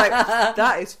 And I was like,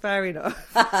 that is fair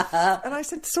enough. And I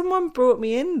said, someone brought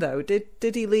me in, though.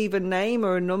 Did he leave a name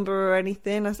or a number or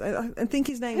anything? I think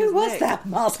his name was Nick. That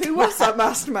masked Who was that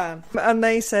masked man? And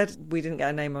they said, we didn't get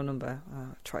a name or number. I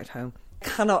tried home.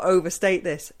 Cannot overstate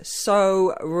this.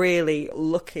 So really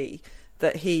lucky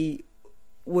that he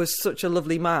was such a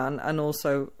lovely man and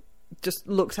also just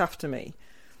looked after me.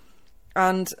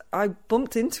 And I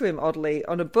bumped into him, oddly,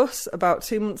 on a bus about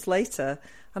 2 months later.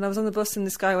 And I was on the bus and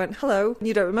this guy went, hello,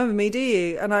 you don't remember me, do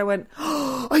you? And I went,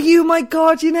 oh, are you my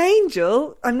guardian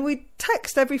angel? And we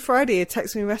text every Friday. He'd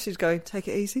text me a message going, take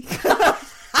it easy.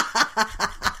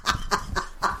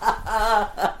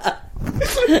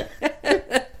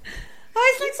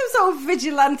 It's like some sort of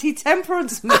vigilante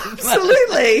temperance movement.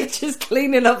 Absolutely. Just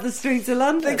cleaning up the streets of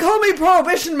London. They call me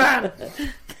Prohibition Man.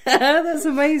 That's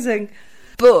amazing.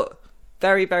 But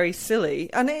very, very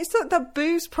silly. And it's that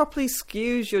booze properly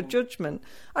skews your judgment.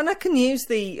 And I can use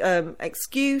the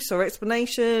excuse or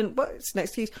explanation. Well, it's an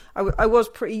excuse. I was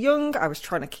pretty young. I was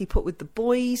trying to keep up with the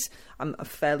boys. I'm a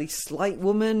fairly slight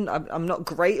woman. I'm not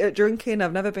great at drinking.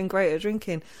 I've never been great at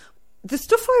drinking. The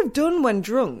stuff I've done when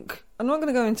drunk, I'm not going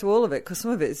to go into all of it because some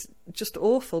of it is just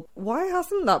awful. Why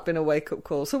hasn't that been a wake-up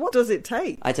call? So what does it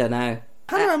take? I don't know.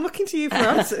 Hannah, I'm looking to you for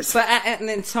answers. But at an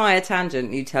entire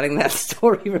tangent, you telling that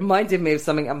story reminded me of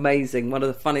something amazing. One of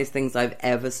the funniest things I've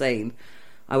ever seen.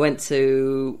 I went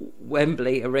to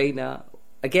Wembley Arena,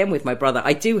 again with my brother.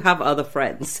 I do have other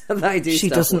friends that I do She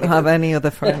stuff doesn't with. have any other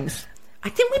friends. I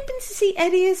think we've been to see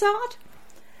Eddie Izzard.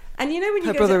 And you know when you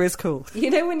Her go brother is cool.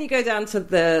 You know when you go down to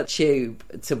the tube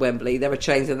to Wembley, there are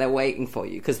trains and they're waiting for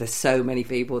you because there's so many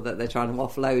people that they're trying to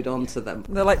offload onto them.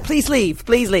 They're like, please leave,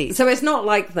 please leave. So it's not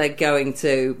like they're going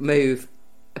to move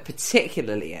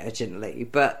particularly urgently,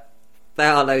 but they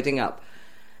are loading up.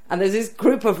 And there's this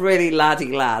group of really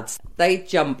laddie lads. They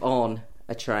jump on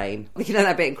a train. You know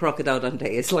that bit in Crocodile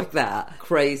Dundee? It's like that.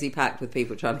 Crazy packed with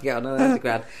people trying to get on an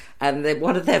underground. And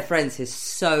one of their friends is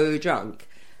so drunk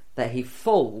that he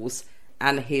falls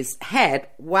and his head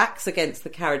whacks against the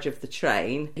carriage of the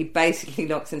train. He basically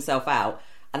knocks himself out,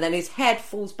 and then his head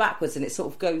falls backwards and it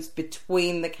sort of goes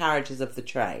between the carriages of the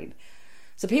train.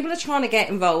 So people are trying to get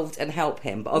involved and help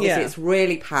him, but obviously it's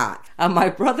really packed. And my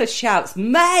brother shouts,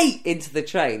 "Mate!" into the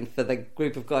train for the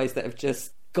group of guys that have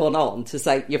just gone on to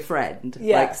say, your friend.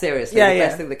 Like, seriously, the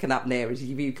best thing that can happen here is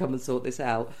you come and sort this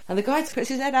out. And the guy puts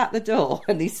his head out the door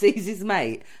and he sees his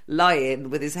mate lying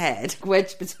with his head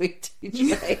wedged between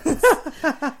two trains.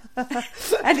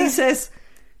 And he says,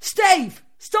 "Steve,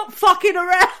 stop fucking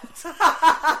around."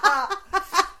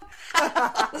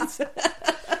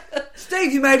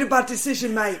 Steve, you made a bad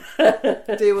decision, mate.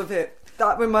 Deal with it.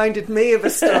 That reminded me of a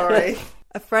story.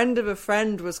 A friend of a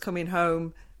friend was coming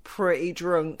home pretty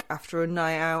drunk after a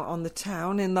night out on the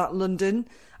town in that London,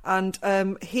 and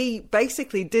he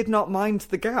basically did not mind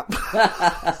the gap.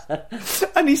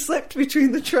 And he slipped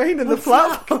between the train and the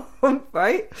platform,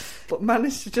 right? But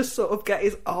managed to just sort of get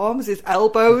his arms, his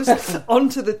elbows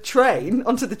onto the train,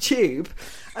 onto the tube,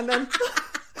 and then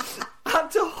had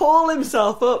to haul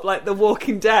himself up like the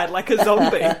Walking Dead, like a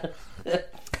zombie.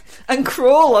 And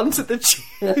crawl onto the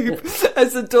tube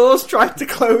as the doors tried to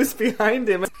close behind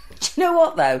him. Do you know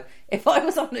what, though? If I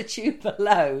was on a tube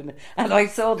alone and I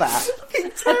saw that,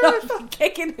 I'd be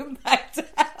kicking him back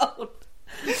down.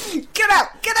 Get out!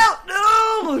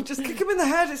 No! Just kick him in the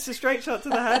head. It's a straight shot to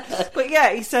the head. But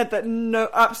yeah, he said that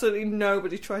absolutely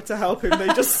nobody tried to help him. They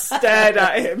just stared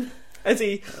at him as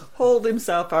he hauled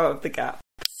himself out of the gap.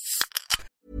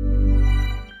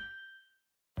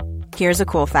 Here's a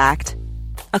cool fact.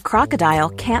 A crocodile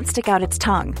can't stick out its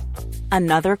tongue.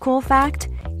 Another cool fact,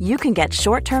 you can get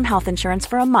short-term health insurance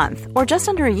for a month or just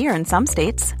under a year in some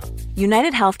states.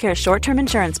 United Healthcare short-term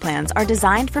insurance plans are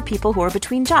designed for people who are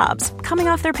between jobs, coming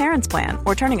off their parents' plan,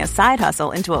 or turning a side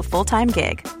hustle into a full-time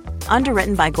gig.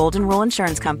 Underwritten by Golden Rule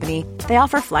Insurance Company, they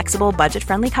offer flexible,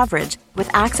 budget-friendly coverage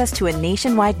with access to a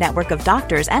nationwide network of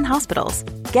doctors and hospitals.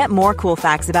 Get more cool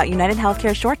facts about United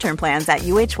Healthcare short-term plans at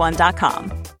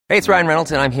uh1.com. Hey, it's Ryan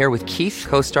Reynolds, and I'm here with Keith,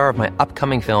 co-star of my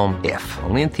upcoming film, If,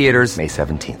 only in theaters May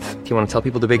 17th. Do you want to tell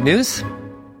people the big news?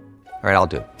 All right, I'll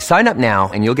do it. Sign up now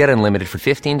and you'll get unlimited for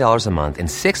 $15 a month and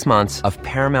 6 months of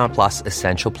Paramount Plus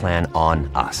Essential Plan on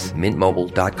us.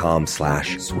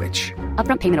 MintMobile.com/switch.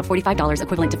 Upfront payment of $45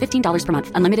 equivalent to $15 per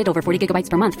month. Unlimited over 40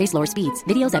 gigabytes per month. Face lower speeds.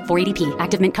 Videos at 480p.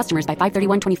 Active Mint customers by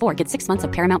 531.24 get 6 months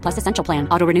of Paramount Plus Essential Plan.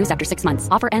 Auto renews after 6 months.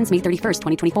 Offer ends May 31st,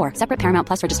 2024. Separate Paramount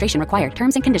Plus registration required.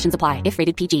 Terms and conditions apply if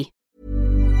rated PG.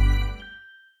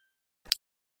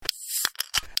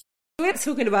 We're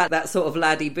talking about that sort of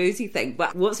laddie boozy thing,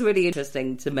 but what's really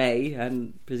interesting to me,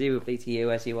 and presumably to you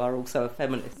as you are also a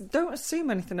feminist, Don't assume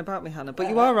anything about me, Hannah, but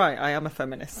you are right, I am a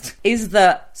feminist. is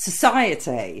that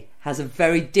society has a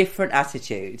very different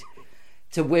attitude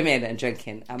to women and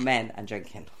drinking and men and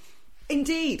drinking.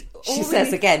 Indeed. She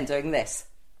says again, doing this.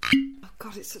 Oh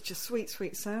God, it's such a sweet,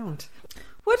 sweet sound.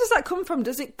 Where does that come from?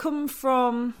 Does it come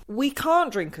from we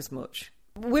can't drink as much?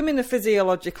 Women are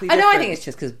physiologically different. I think it's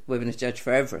just because women are judged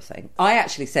for everything. I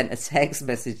actually sent a text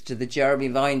message to the Jeremy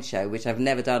Vine show, which I've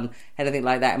never done anything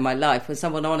like that in my life, when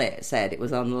someone on it said it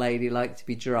was unladylike to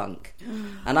be drunk.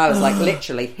 And I was like,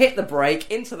 literally, hit the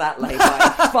brake into that lane,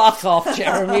 like, fuck off,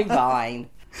 Jeremy Vine.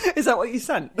 Is that what you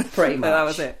sent? Pretty much. That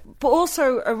was it. But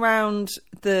also around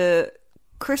the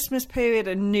Christmas period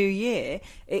and New Year,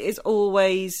 it is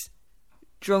always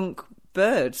drunk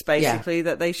birds, basically,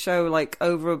 that they show like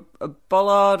over a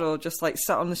bollard or just like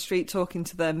sat on the street talking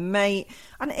to their mate.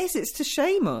 And it's to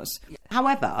shame us.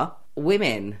 However,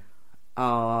 women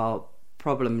are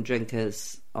problem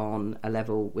drinkers on a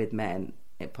level with men,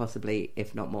 possibly,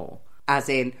 if not more. As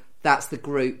in, that's the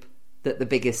group that the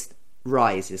biggest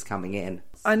rise is coming in.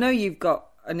 I know you've got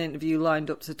an interview lined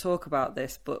up to talk about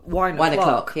this, but wine o'clock? 1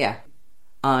 o'clock, yeah.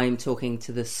 I'm talking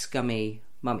to the scummy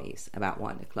mummies about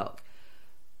wine o'clock.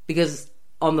 Because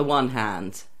on the one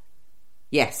hand,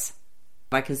 yes,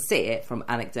 I can see it from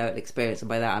anecdotal experience, and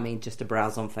by that I mean just to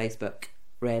browse on Facebook,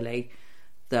 really,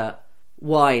 that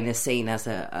wine is seen as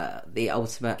the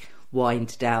ultimate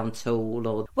wind down tool.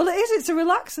 Or well, it is. It's a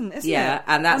relaxant, isn't it? Yeah,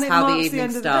 and that's how the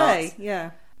evening starts.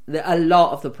 Yeah. A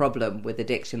lot of the problem with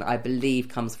addiction, I believe,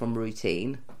 comes from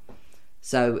routine.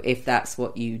 So if that's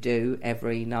what you do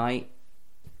every night,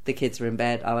 the kids are in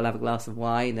bed, I will have a glass of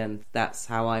wine, and that's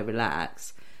how I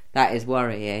relax. That is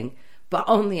worrying. But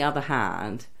on the other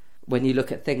hand, when you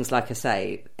look at things like, I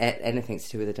say, anything to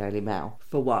do with the Daily Mail,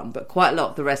 for one, but quite a lot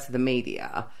of the rest of the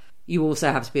media, you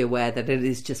also have to be aware that it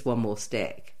is just one more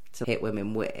stick to hit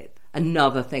women with.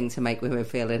 Another thing to make women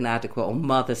feel inadequate, or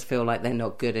mothers feel like they're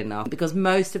not good enough. Because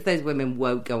most of those women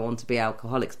won't go on to be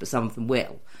alcoholics, but some of them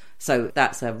will. So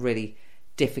that's a really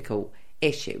difficult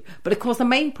issue. But of course, the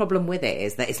main problem with it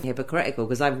is that it's hypocritical,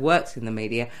 because I've worked in the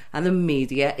media, and the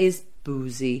media is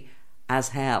boozy as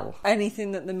hell.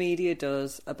 Anything that the media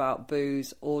does about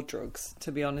booze or drugs,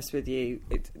 to be honest with you,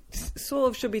 it sort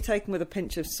of should be taken with a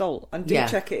pinch of salt. And do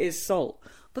check it is salt.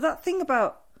 But that thing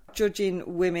about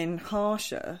judging women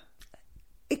harsher,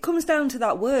 it comes down to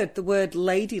that word, the word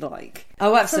ladylike.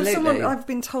 Oh, absolutely. From someone I've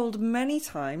been told many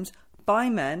times by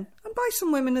men, and by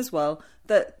some women as well,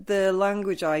 that the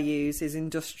language I use is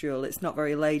industrial, it's not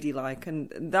very ladylike,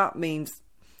 and that means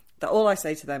that all I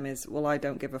say to them is, well, I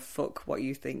don't give a fuck what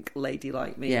you think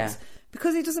ladylike means. Yeah.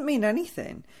 Because it doesn't mean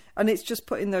anything. And it's just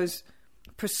putting those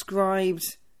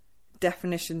prescribed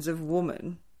definitions of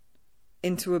woman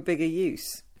into a bigger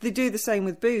use. They do the same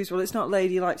with booze. Well, it's not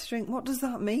ladylike to drink. What does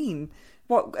that mean?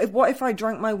 What if I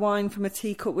drank my wine from a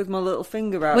teacup with my little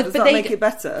finger out? Does that make it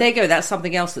better? There you go. That's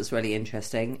something else that's really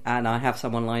interesting. And I have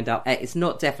someone lined up. It's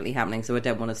not definitely happening, so I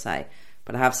don't want to say.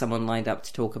 But I have someone lined up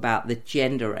to talk about the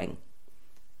gendering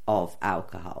of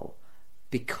alcohol.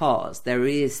 Because there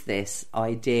is this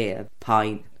idea,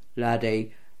 pint,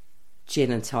 laddie,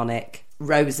 gin and tonic,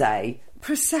 rosé.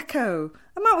 Prosecco.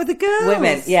 I'm out with the girls.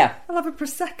 Women, yeah. I'll have a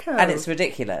Prosecco. And it's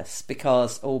ridiculous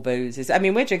because all booze is... I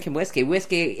mean, we're drinking whiskey.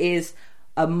 Whiskey is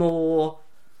a more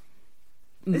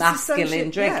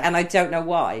masculine drink, and I don't know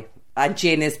why. And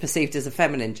gin is perceived as a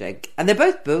feminine drink. And they're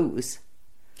both booze.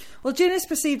 Well, gin is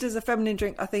perceived as a feminine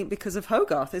drink, I think, because of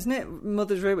Hogarth, isn't it?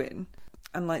 Mother's Ruin.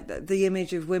 And like the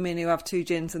image of women who have 2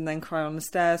 gins and then cry on the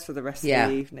stairs for the rest of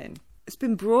the evening. It's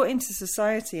been brought into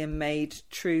society and made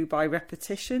true by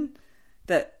repetition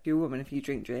that you're a woman, if you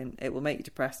drink gin, it will make you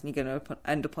depressed and you're going to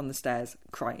end up on the stairs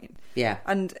crying. Yeah.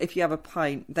 And if you have a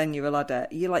pint, then you're a ladette.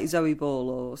 You're like Zoe Ball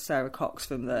or Sarah Cox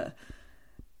from the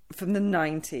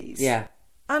 90s. Yeah.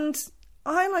 And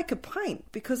I like a pint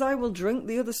because I will drink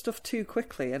the other stuff too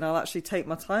quickly and I'll actually take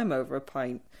my time over a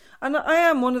pint. And I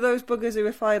am one of those buggers who,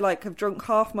 if I have drunk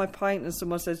half my pint and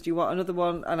someone says, do you want another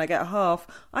one? And I get a half,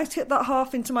 I tip that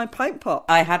half into my pint pot.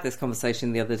 I had this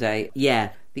conversation the other day.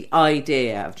 Yeah, the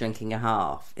idea of drinking a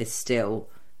half is still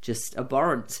just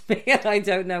abhorrent to me. And I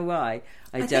don't know why.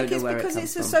 I don't know where it comes from. I think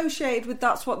it's because it's associated with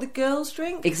that's what the girls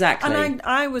drink. Exactly. And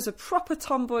I was a proper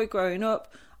tomboy growing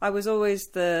up. I was always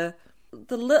the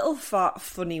little fat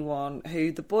funny one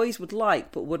who the boys would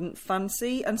like but wouldn't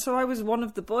fancy, and so I was one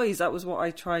of the boys. That was what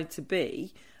I tried to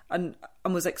be and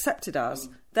was accepted as.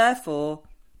 Therefore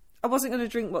I wasn't going to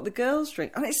drink what the girls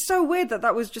drink. And it's so weird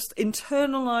that was just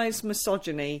internalised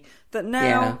misogyny that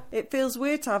now it feels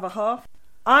weird to have a half.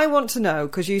 I want to know,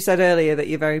 because you said earlier that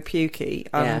you're very pukey,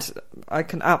 and I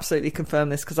can absolutely confirm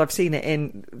this because I've seen it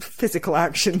in physical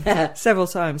action several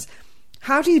times.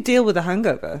 How do you deal with a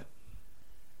hangover?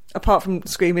 Apart from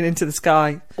screaming into the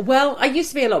sky. Well, I used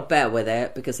to be a lot better with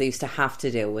it because I used to have to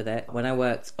deal with it. When I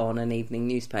worked on an evening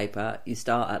newspaper, you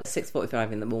start at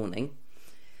 6:45 in the morning.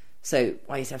 So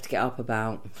I used to have to get up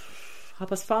about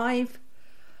 5:30.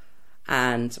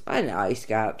 And I don't know, I used to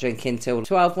go out drinking till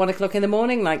 12, 1 o'clock in the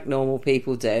morning like normal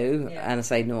people do. Yeah. And I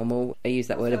say normal, I use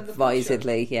that word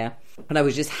advisedly, And I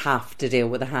would just have to deal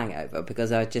with a hangover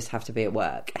because I would just have to be at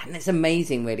work. And it's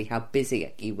amazing really how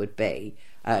busy you would be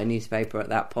at a newspaper at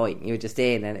that point. You were just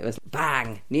in and it was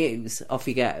bang, news, off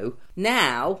you go.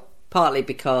 Now, partly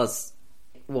because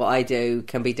what I do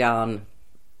can be done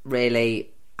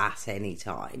really at any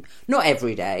time. Not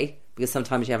every day, because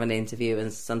sometimes you have an interview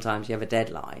and sometimes you have a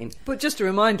deadline. But just a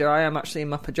reminder, I am actually in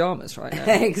my pyjamas right now.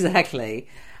 Exactly.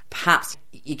 Perhaps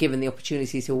you're given the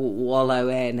opportunity to wallow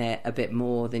in it a bit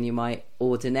more than you might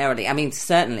ordinarily. I mean,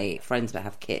 certainly friends that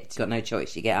have kids, you've got no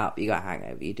choice. You get up, you got a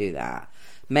hangover, you do that.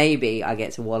 Maybe I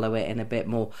get to wallow it in a bit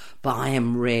more, but I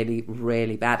am really,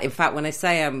 really bad. In fact, when I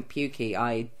say I'm pukey,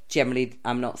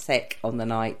 I'm not sick on the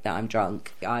night that I'm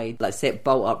drunk. I sit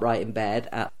bolt upright in bed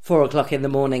at 4 o'clock in the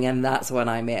morning, and that's when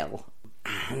I'm ill.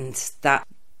 And that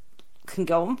can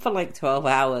go on for 12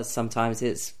 hours sometimes.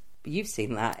 You've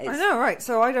seen that. I know, right?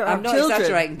 So I don't have children. I'm not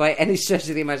exaggerating by any stretch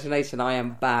of the imagination. I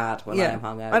am bad when I am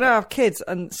hungover. I don't have kids,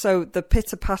 and so the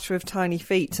pitter-patter of tiny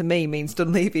feet to me means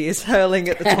Dunleavy is hurling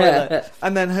at the toilet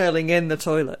and then hurling in the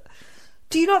toilet.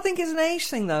 Do you not think it's an age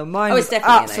thing, though? Mine has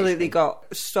absolutely got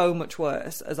so much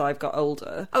worse as I've got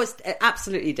older. Oh, it's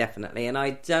absolutely, definitely. And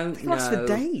I don't know... That's for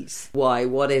days. Why?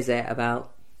 What is it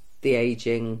about the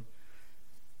ageing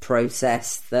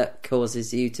process that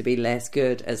causes you to be less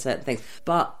good at certain things?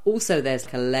 But also there's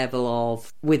a level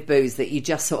of, with booze, that you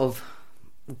just sort of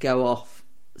go off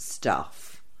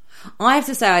stuff. I have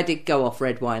to say I did go off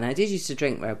red wine. I did used to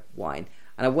drink red wine,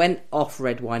 and I went off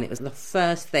red wine. It was the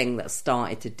first thing that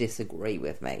started to disagree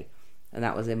with me, and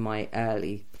that was in my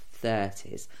early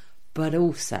 30s. But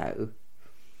also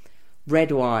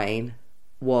red wine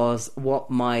was what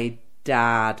my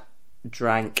dad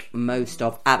drank most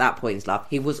of at that point in his life.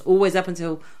 He was always, up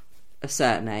until a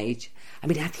certain age, I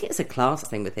mean, I think it's a class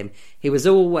thing with him, he was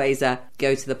always a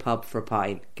go to the pub for a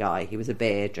pint guy. He was a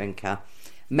beer drinker.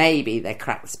 Maybe they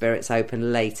cracked the spirits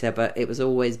open later, but it was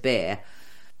always beer.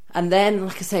 And then,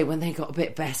 like I say, when they got a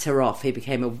bit better off, he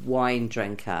became a wine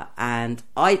drinker. And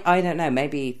I don't know,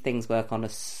 maybe things work on a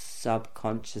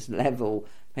subconscious level.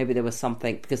 Maybe there was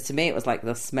something, because to me it was like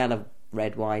the smell of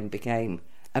red wine became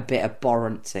a bit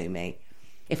abhorrent to me.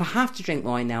 If I have to drink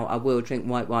wine now, I will drink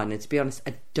white wine. And to be honest,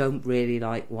 I don't really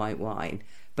like white wine.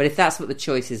 But if that's what the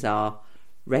choices are,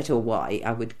 red or white,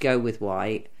 I would go with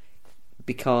white,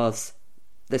 because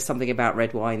there's something about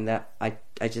red wine that I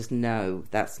just know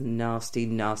that's nasty,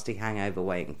 nasty hangover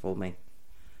waiting for me.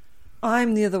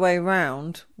 I'm the other way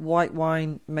round. White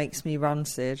wine makes me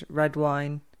rancid. Red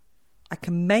wine, I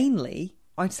can mainly,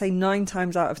 I'd say 9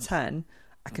 times out of 10,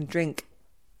 I can drink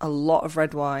a lot of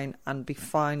red wine and be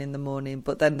fine in the morning,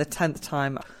 but then the 10th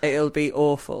time it'll be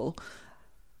awful.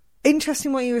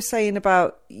 Interesting what you were saying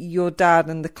about your dad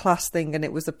and the class thing, and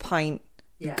it was a pint,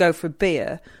 you go for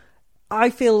beer.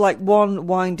 I feel like 1,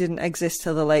 wine didn't exist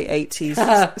till the late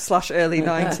 80s / early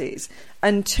 90s,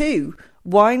 and 2,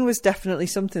 wine was definitely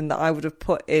something that I would have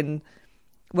put in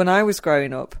when I was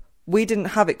growing up. We didn't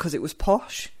have it because it was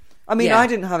posh. I mean, I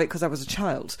didn't have it because I was a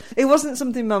child. It wasn't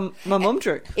something my mum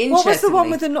drank. What was the one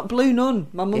with the Blue Nun?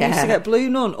 My mum used to get Blue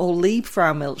Nun or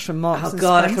Liebfrau Milch from Marks and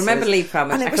God, Spencer's. I can remember Liebfrau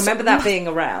Milch. I can remember that being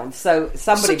around. So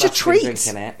somebody such must a treat have been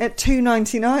drinking it. At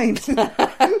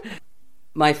 $2.99.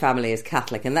 My family is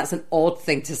Catholic, and that's an odd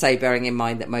thing to say, bearing in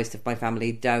mind that most of my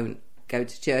family don't go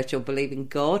to church or believe in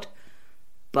God.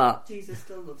 But Jesus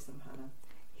still loves them, Hannah.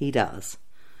 He does.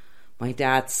 My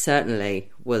dad certainly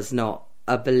was not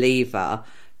a believer,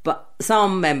 but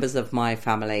some members of my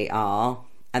family are,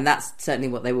 and that's certainly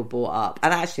what they were brought up.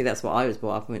 And actually, that's what I was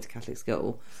brought up. I went to Catholic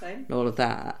school. Same. And all of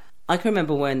that. I can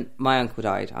remember when my uncle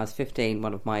died. I was 15.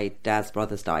 One of my dad's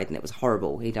brothers died, and it was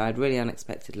horrible. He died really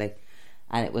unexpectedly.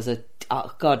 And it was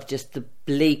just the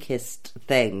bleakest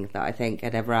thing that I think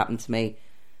had ever happened to me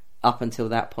up until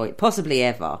that point. Possibly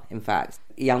ever, in fact.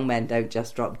 Young men don't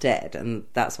just drop dead, and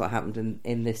that's what happened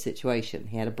in this situation.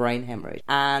 He had a brain hemorrhage.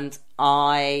 And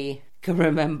I can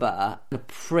remember a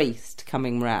priest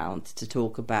coming round to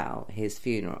talk about his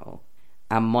funeral,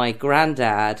 and my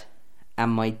granddad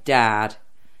and my dad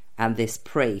and this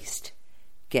priest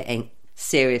getting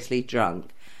seriously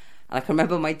drunk. And I can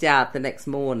remember my dad the next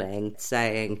morning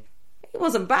saying, it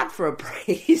wasn't bad for a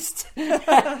priest.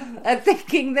 And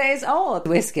thinking that it's odd.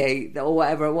 Whiskey, or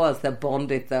whatever it was, that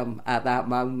bonded them at that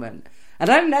moment. I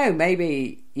don't know,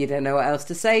 maybe you don't know what else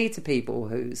to say to people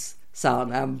whose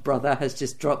son and brother has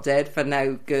just dropped dead for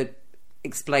no good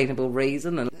explainable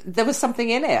reason. And there was something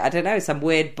in it, I don't know, some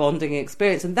weird bonding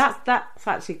experience. And that's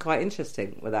actually quite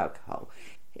interesting with alcohol.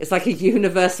 It's like a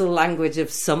universal language of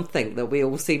something that we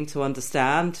all seem to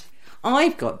understand.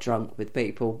 I've got drunk with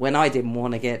people when I didn't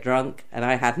want to get drunk, and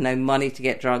I had no money to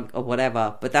get drunk or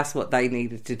whatever, but that's what they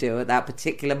needed to do at that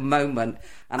particular moment,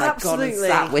 and I've gone and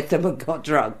sat with them and got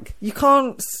drunk. You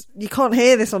can't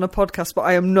hear this on a podcast, but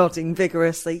I am nodding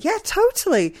vigorously. Yeah,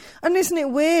 totally. And isn't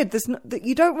it weird?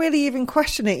 You don't really even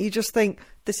question it. You just think,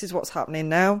 this is what's happening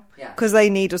now, because they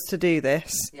need us to do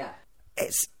this. Yeah.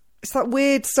 it's that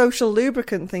weird social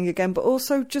lubricant thing again, but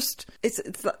also just it's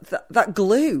that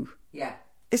glue. Yeah.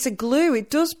 It's a glue. It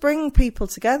does bring people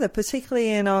together, particularly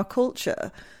in our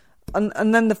culture.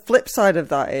 And then the flip side of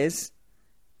that is,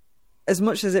 as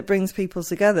much as it brings people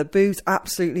together, booze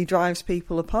absolutely drives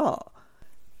people apart.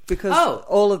 Because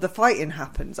all of the fighting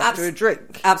happens after a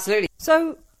drink. Absolutely.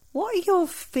 So, what are your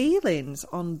feelings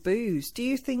on booze? Do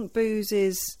you think booze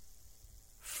is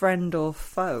friend or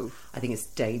foe? I think it's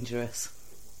dangerous.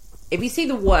 If you see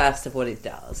the worst of what it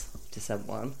does to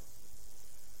someone,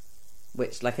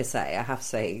 which, like I say, I have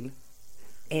seen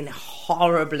in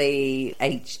horribly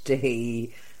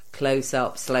HD,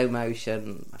 close-up, slow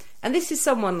motion. And this is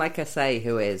someone, like I say,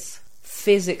 who is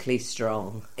physically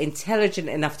strong, intelligent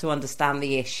enough to understand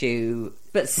the issue,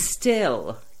 but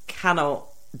still cannot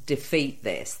defeat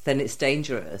this, then it's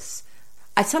dangerous.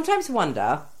 I sometimes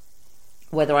wonder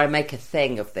whether I make a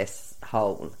thing of this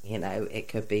whole, it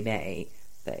could be me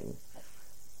thing.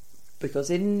 Because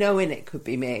in knowing it could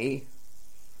be me,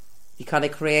 you kind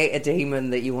of create a demon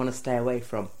that you want to stay away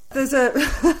from. There's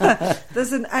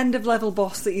an end of level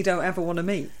boss that you don't ever want to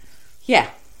meet. Yeah.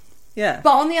 Yeah.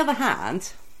 But on the other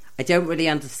hand, I don't really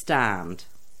understand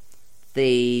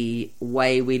the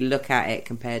way we look at it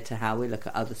compared to how we look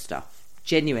at other stuff.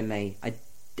 Genuinely.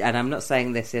 And I'm not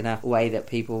saying this in a way that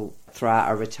people throw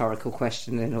out a rhetorical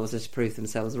question in order to prove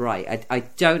themselves right. I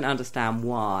don't understand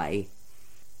why,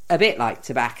 a bit like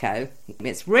tobacco,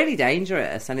 it's really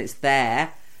dangerous and it's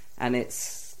there and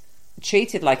it's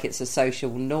treated like it's a social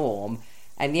norm,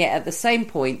 and yet at the same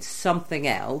point something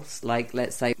else, like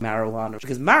let's say marijuana,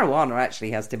 because marijuana actually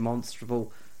has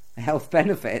demonstrable health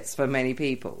benefits for many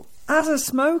people. As a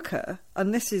smoker,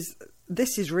 and this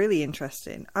is really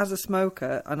interesting, as a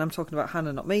smoker, and I'm talking about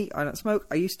Hannah, not me, I don't smoke,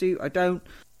 I used to, I don't,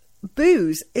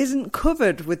 booze isn't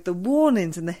covered with the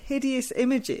warnings and the hideous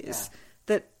images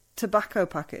that tobacco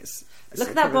packets. Look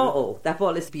at that bottle. That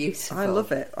bottle is beautiful. I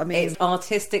love it. I mean, it's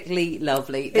artistically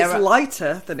lovely. It's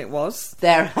lighter than it was.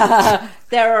 There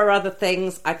are other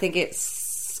things. I think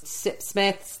it's Sip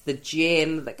Smith's, the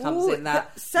gin that comes in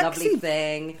that lovely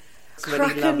thing. It's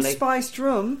really lovely. Spiced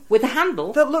rum with a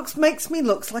handle that makes me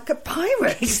look like a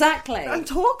pirate. Exactly. And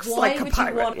talks like a pirate. Why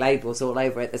would you want labels all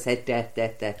over it that said death,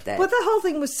 death, death, death? Well, the whole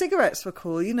thing was cigarettes were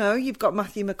cool. You've got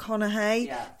Matthew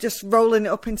McConaughey just rolling it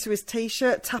up into his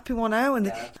t-shirt, tapping one out,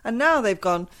 and now they've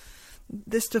gone,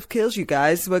 this stuff kills you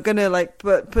guys. We're gonna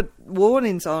put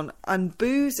warnings on, and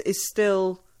booze is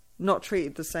still not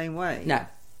treated the same way. No,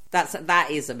 that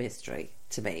is a mystery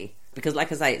to me. Because,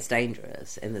 like I say, it's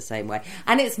dangerous in the same way.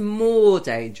 And it's more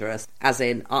dangerous, as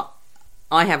in,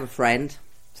 I have a friend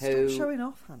who... Stop showing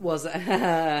off, Hannah. Was...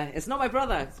 it's not my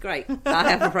brother. It's great. I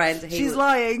have a friend. She's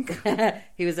lying.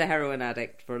 He was a heroin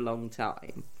addict for a long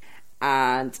time.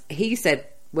 And he said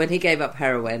when he gave up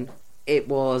heroin, it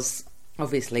was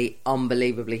obviously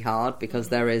unbelievably hard because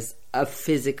there is a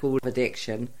physical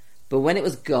addiction. But when it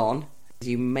was gone,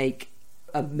 you make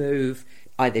a move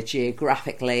either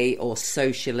geographically or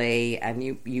socially, and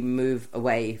you move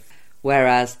away.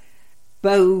 Whereas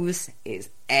booze is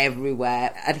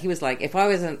everywhere. And he was like, if I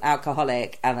was an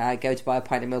alcoholic and I go to buy a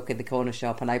pint of milk in the corner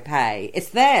shop and I pay, it's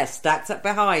there, stacked up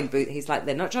behind. He's like,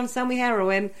 they're not trying to sell me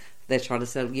heroin, they're trying to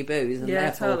sell you booze. And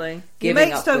yeah, totally. Your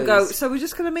mates mates don't booze. Go, so we're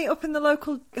just going to meet up in the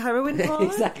local heroin parlour?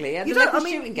 Exactly, and the local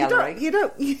shooting gallery. You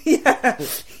don't have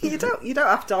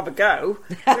to have a go.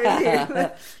 Really.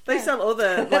 They sell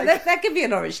other... There could be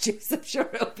an orange juice, I'm sure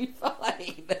it'll be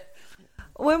fine.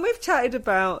 When we've chatted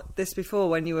about this before,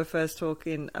 when you were first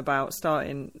talking about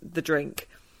starting the drink,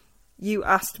 you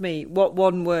asked me what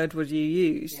one word would you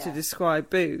use to describe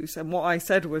booze, and what I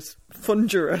said was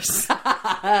fungerous.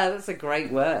 That's a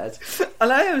great word.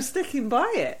 And I am sticking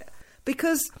by it,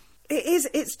 because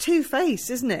it's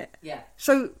two-faced, isn't it? Yeah.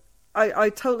 So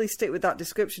I totally stick with that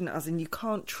description, as in you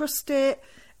can't trust it,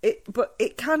 but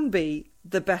it can be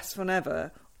the best fun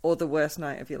ever, or the worst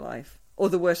night of your life, or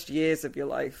the worst years of your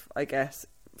life, I guess,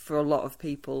 for a lot of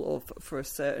people, or for a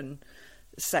certain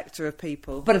sector of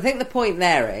people. But I think the point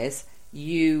there is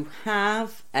you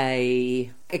have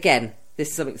again, this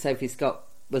is something Sophie Scott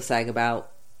was saying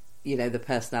about, the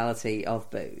personality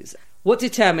of booze. What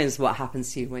determines what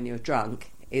happens to you when you're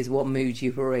drunk is what mood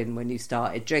you were in when you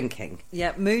started drinking.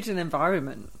 Yeah, mood and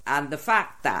environment. And the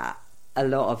fact that a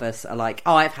lot of us are like,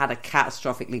 I've had a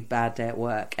catastrophically bad day at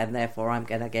work and therefore I'm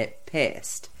going to get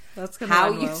pissed. That's gonna how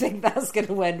end you well. think that's going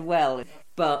to end well.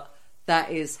 But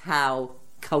that is how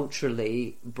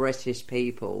culturally British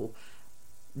people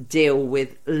deal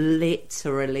with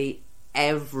literally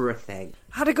everything.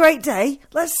 Had a great day,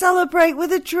 let's celebrate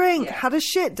with a drink. Yeah. Had a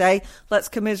shit day, let's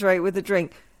commiserate with a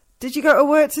drink. Did you go to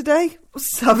work today?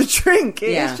 Let's have a drink.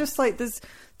 It's just like there's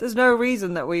there's no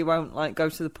reason that we won't like go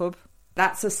to the pub.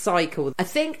 That's a cycle. I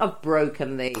think I've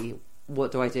broken the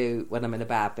what do I do when I'm in a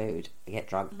bad mood? I get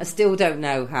drunk. I still don't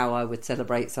know how I would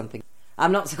celebrate something.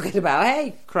 I'm not talking about,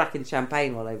 hey, cracking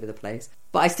champagne all over the place.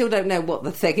 But I still don't know what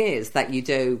the thing is that you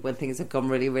do when things have gone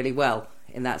really, really well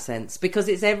in that sense. Because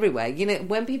it's everywhere. You know,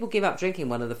 when people give up drinking,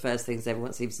 one of the first things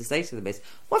everyone seems to say to them is,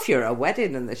 well, if you're at a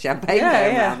wedding and the champagne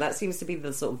going around, that seems to be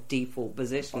the sort of default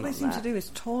position. What they seem to do is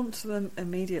taunt them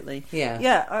immediately.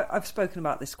 Yeah. I've spoken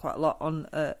about this quite a lot on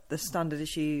the Standard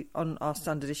Issue, on our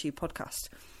Standard Issue podcast.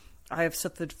 I have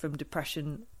suffered from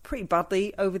depression pretty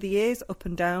badly over the years, up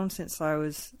and down, since I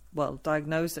was,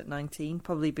 diagnosed at 19,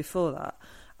 probably before that.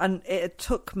 And it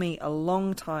took me a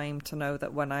long time to know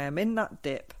that when I am in that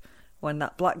dip, when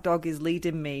that black dog is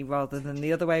leading me rather than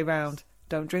the other way round,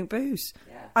 don't drink booze.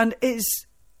 Yeah. And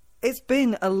it's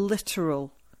been a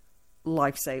literal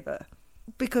lifesaver,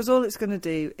 because all it's going to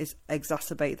do is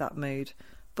exacerbate that mood.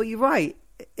 But you're right,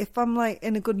 if I'm like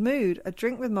in a good mood, a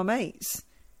drink with my mates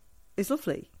is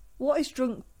lovely. What is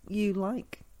drunk you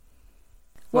like?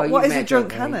 What is a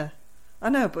drunk Hannah? I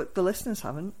know, but the listeners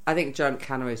haven't. I think drunk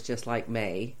Hannah is just like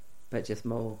me, but just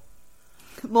more.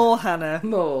 More Hannah.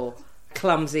 More.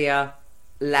 Clumsier,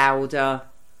 louder.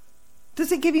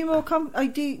 Does it give you more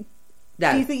do you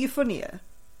think you're funnier?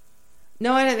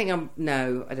 No, I don't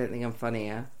think I'm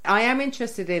funnier. I am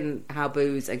interested in how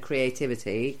booze and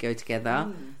creativity go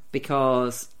together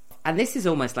because, and this is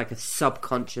almost like a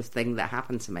subconscious thing that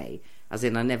happened to me, as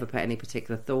in I never put any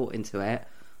particular thought into it.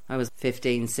 I was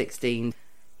 15, 16,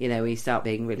 we start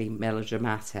being really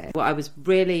melodramatic. What I was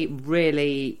really,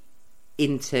 really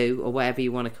into, or whatever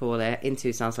you want to call it,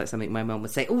 into sounds like something my mum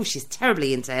would say, oh, she's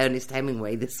terribly into Ernest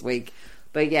Hemingway this week.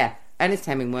 But yeah, Ernest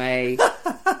Hemingway.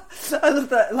 I love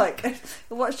that. Like,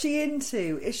 what's she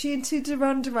into? Is she into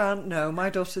Duran Duran? No, my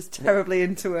daughter's terribly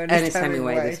into Ernest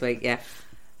Hemingway this week, yeah.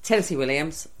 Tennessee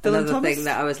Williams. Dylan another Thomas? Thing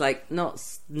that I was like, not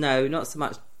so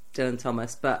much Dylan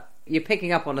Thomas, but you're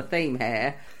picking up on a theme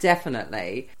here,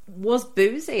 definitely, was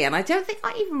boozy. And I don't think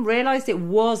I even realised it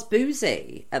was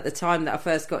boozy at the time that I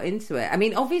first got into it. I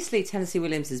mean, obviously Tennessee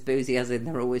Williams is boozy, as in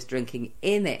they're always drinking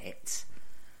in it.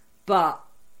 But,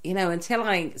 until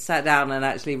I sat down and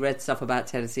actually read stuff about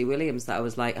Tennessee Williams, that I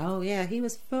was like, oh yeah, he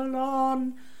was full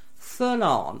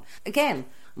on. Again,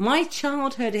 my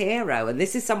childhood hero, and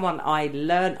this is someone I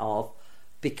learnt of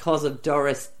because of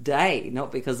Doris Day,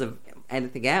 not because of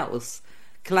anything else.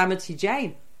 Calamity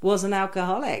Jane was an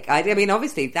alcoholic. I mean,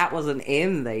 obviously that wasn't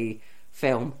in the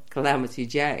film Calamity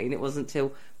Jane. It wasn't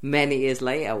until many years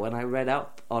later when I read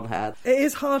up on her. It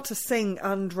is hard to sing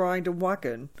and ride a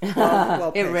wagon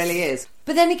while it really is.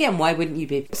 But then again, why wouldn't you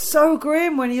be? So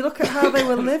grim when you look at how they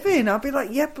were living. I'd be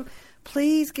like,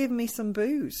 please give me some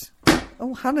booze.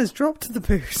 Oh, Hannah's dropped the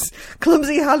booze.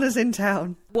 Clumsy Hannah's in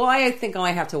town. What I think I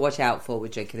have to watch out for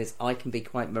with drinking is I can be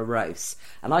quite morose.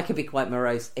 And I can be quite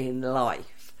morose in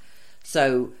life.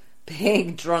 So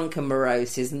being drunk and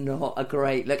morose is not a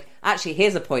great look. Actually,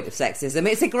 here's a point of sexism.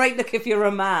 It's a great look if you're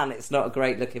a man. It's not a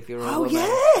great look if you're a woman.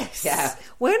 Oh, yes. Yeah.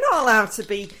 We're not allowed to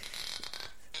be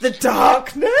the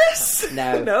darkness.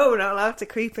 No. No, we're not allowed to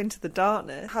creep into the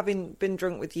darkness. Having been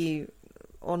drunk with you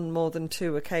on more than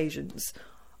 2 occasions,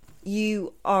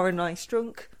 you are a nice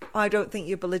drunk. I don't think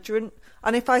you're belligerent.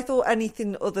 And if I thought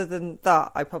anything other than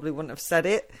that, I probably wouldn't have said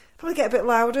it. Probably get a bit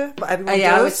louder, but everyone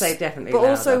does. I would say definitely But louder.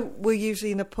 also, we're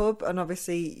usually in a pub, and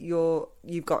obviously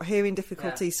you've got hearing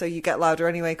difficulties, so you get louder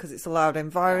anyway because it's a loud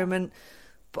environment.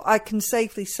 But I can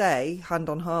safely say, hand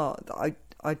on heart, that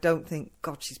I don't think,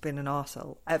 God, she's been an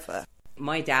arsehole, ever.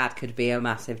 My dad could be a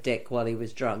massive dick while he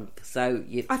was drunk, so...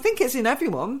 I think it's in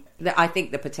everyone. I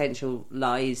think the potential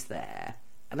lies there.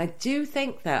 And I do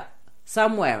think that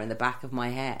somewhere in the back of my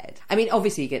head... I mean,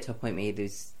 obviously you get to a point where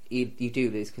you do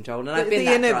lose control. And I've been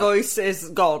the inner voice is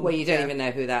gone. Where you don't even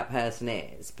know who that person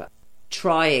is. But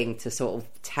trying to sort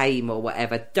of tame or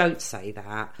whatever, don't say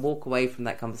that. Walk away from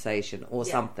that conversation or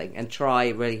something and try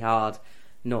really hard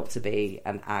not to be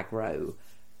an aggro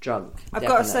drunk. I've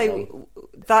got to say,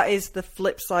 that is the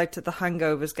flip side to the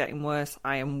hangovers getting worse.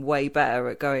 I am way better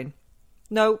at going,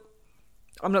 no,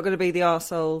 I'm not going to be the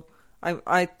arsehole.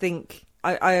 I think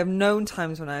I have known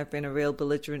times when I have been a real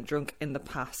belligerent drunk in the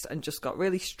past and just got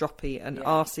really stroppy and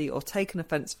arsey or taken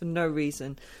offence for no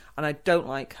reason, and I don't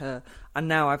like her. And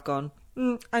now I've gone,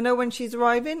 I know when she's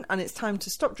arriving and it's time to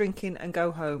stop drinking and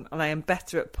go home, and I am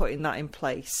better at putting that in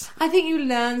place. I think you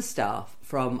learn stuff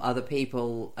from other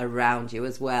people around you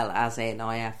as well, as in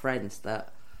I have friends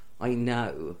that I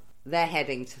know they're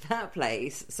heading to that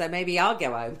place, so maybe I'll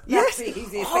go home. Yes. That's the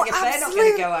easiest thing. If they're not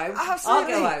going to go home,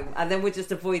 absolutely. I'll go home, and then we'll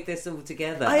just avoid this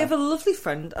altogether. I have a lovely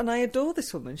friend and I adore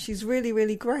this woman. She's really,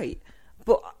 really great.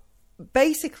 But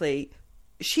basically,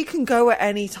 she can go at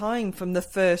any time from the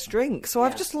first drink. So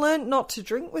I've just learned not to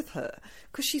drink with her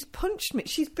because she's punched me.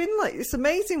 She's been like, it's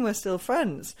amazing we're still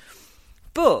friends.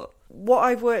 But what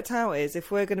I've worked out is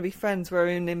if we're going to be friends, we're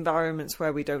in environments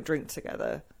where we don't drink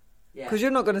together. Because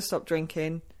you're not going to stop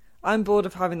drinking. I'm bored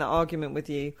of having that argument with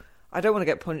you. I don't want to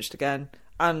get punched again.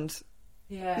 And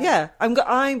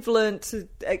I've learned to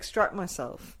extract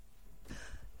myself.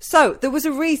 So there was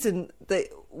a reason that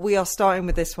we are starting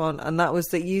with this one, and that was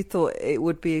that you thought it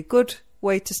would be a good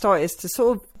way to start is to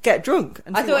sort of get drunk.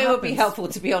 And I thought it would be helpful,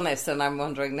 to be honest, and I'm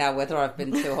wondering now whether I've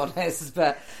been too honest,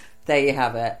 but there you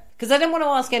have it. Because I don't want to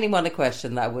ask anyone a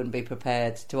question that I wouldn't be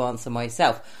prepared to answer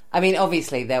myself. I mean,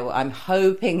 obviously, I'm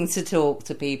hoping to talk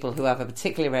to people who have a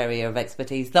particular area of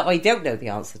expertise that I don't know the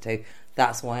answer to.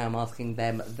 That's why I'm asking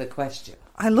them the question.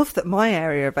 I love that my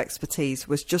area of expertise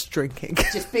was just drinking.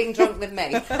 Just being drunk with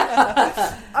me.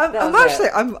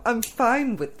 I'm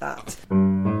fine with that.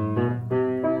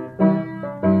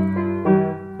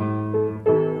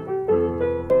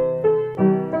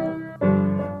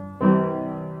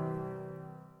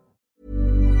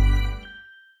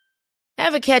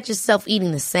 Ever catch yourself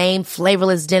eating the same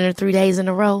flavorless dinner 3 days in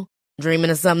a row?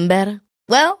 Dreaming of something better?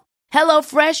 Well,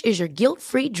 HelloFresh is your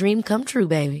guilt-free dream come true,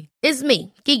 baby. It's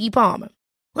me, Keke Palmer.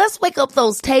 Let's wake up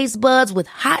those taste buds with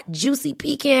hot, juicy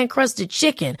pecan-crusted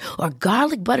chicken or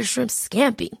garlic butter shrimp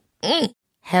scampi.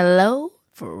 Hello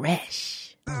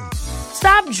Fresh.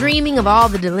 Stop dreaming of all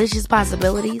the delicious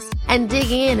possibilities and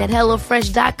dig in at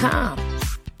HelloFresh.com.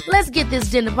 Let's get this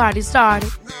dinner party started.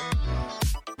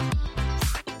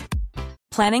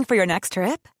 Planning for your next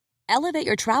trip? Elevate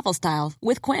your travel style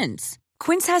with Quince.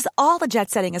 Quince has all the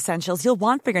jet-setting essentials you'll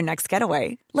want for your next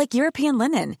getaway, like European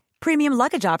linen, premium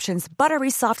luggage options, buttery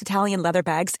soft Italian leather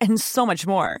bags, and so much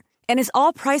more. And is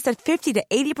all priced at 50 to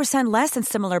 80% less than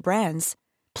similar brands.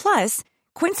 Plus,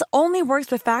 Quince only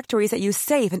works with factories that use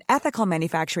safe and ethical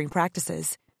manufacturing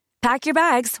practices. Pack your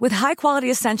bags with high-quality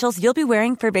essentials you'll be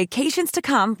wearing for vacations to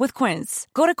come with Quince.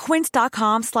 Go to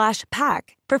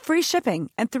quince.com/pack for free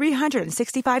shipping and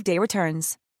 365-day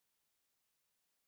returns.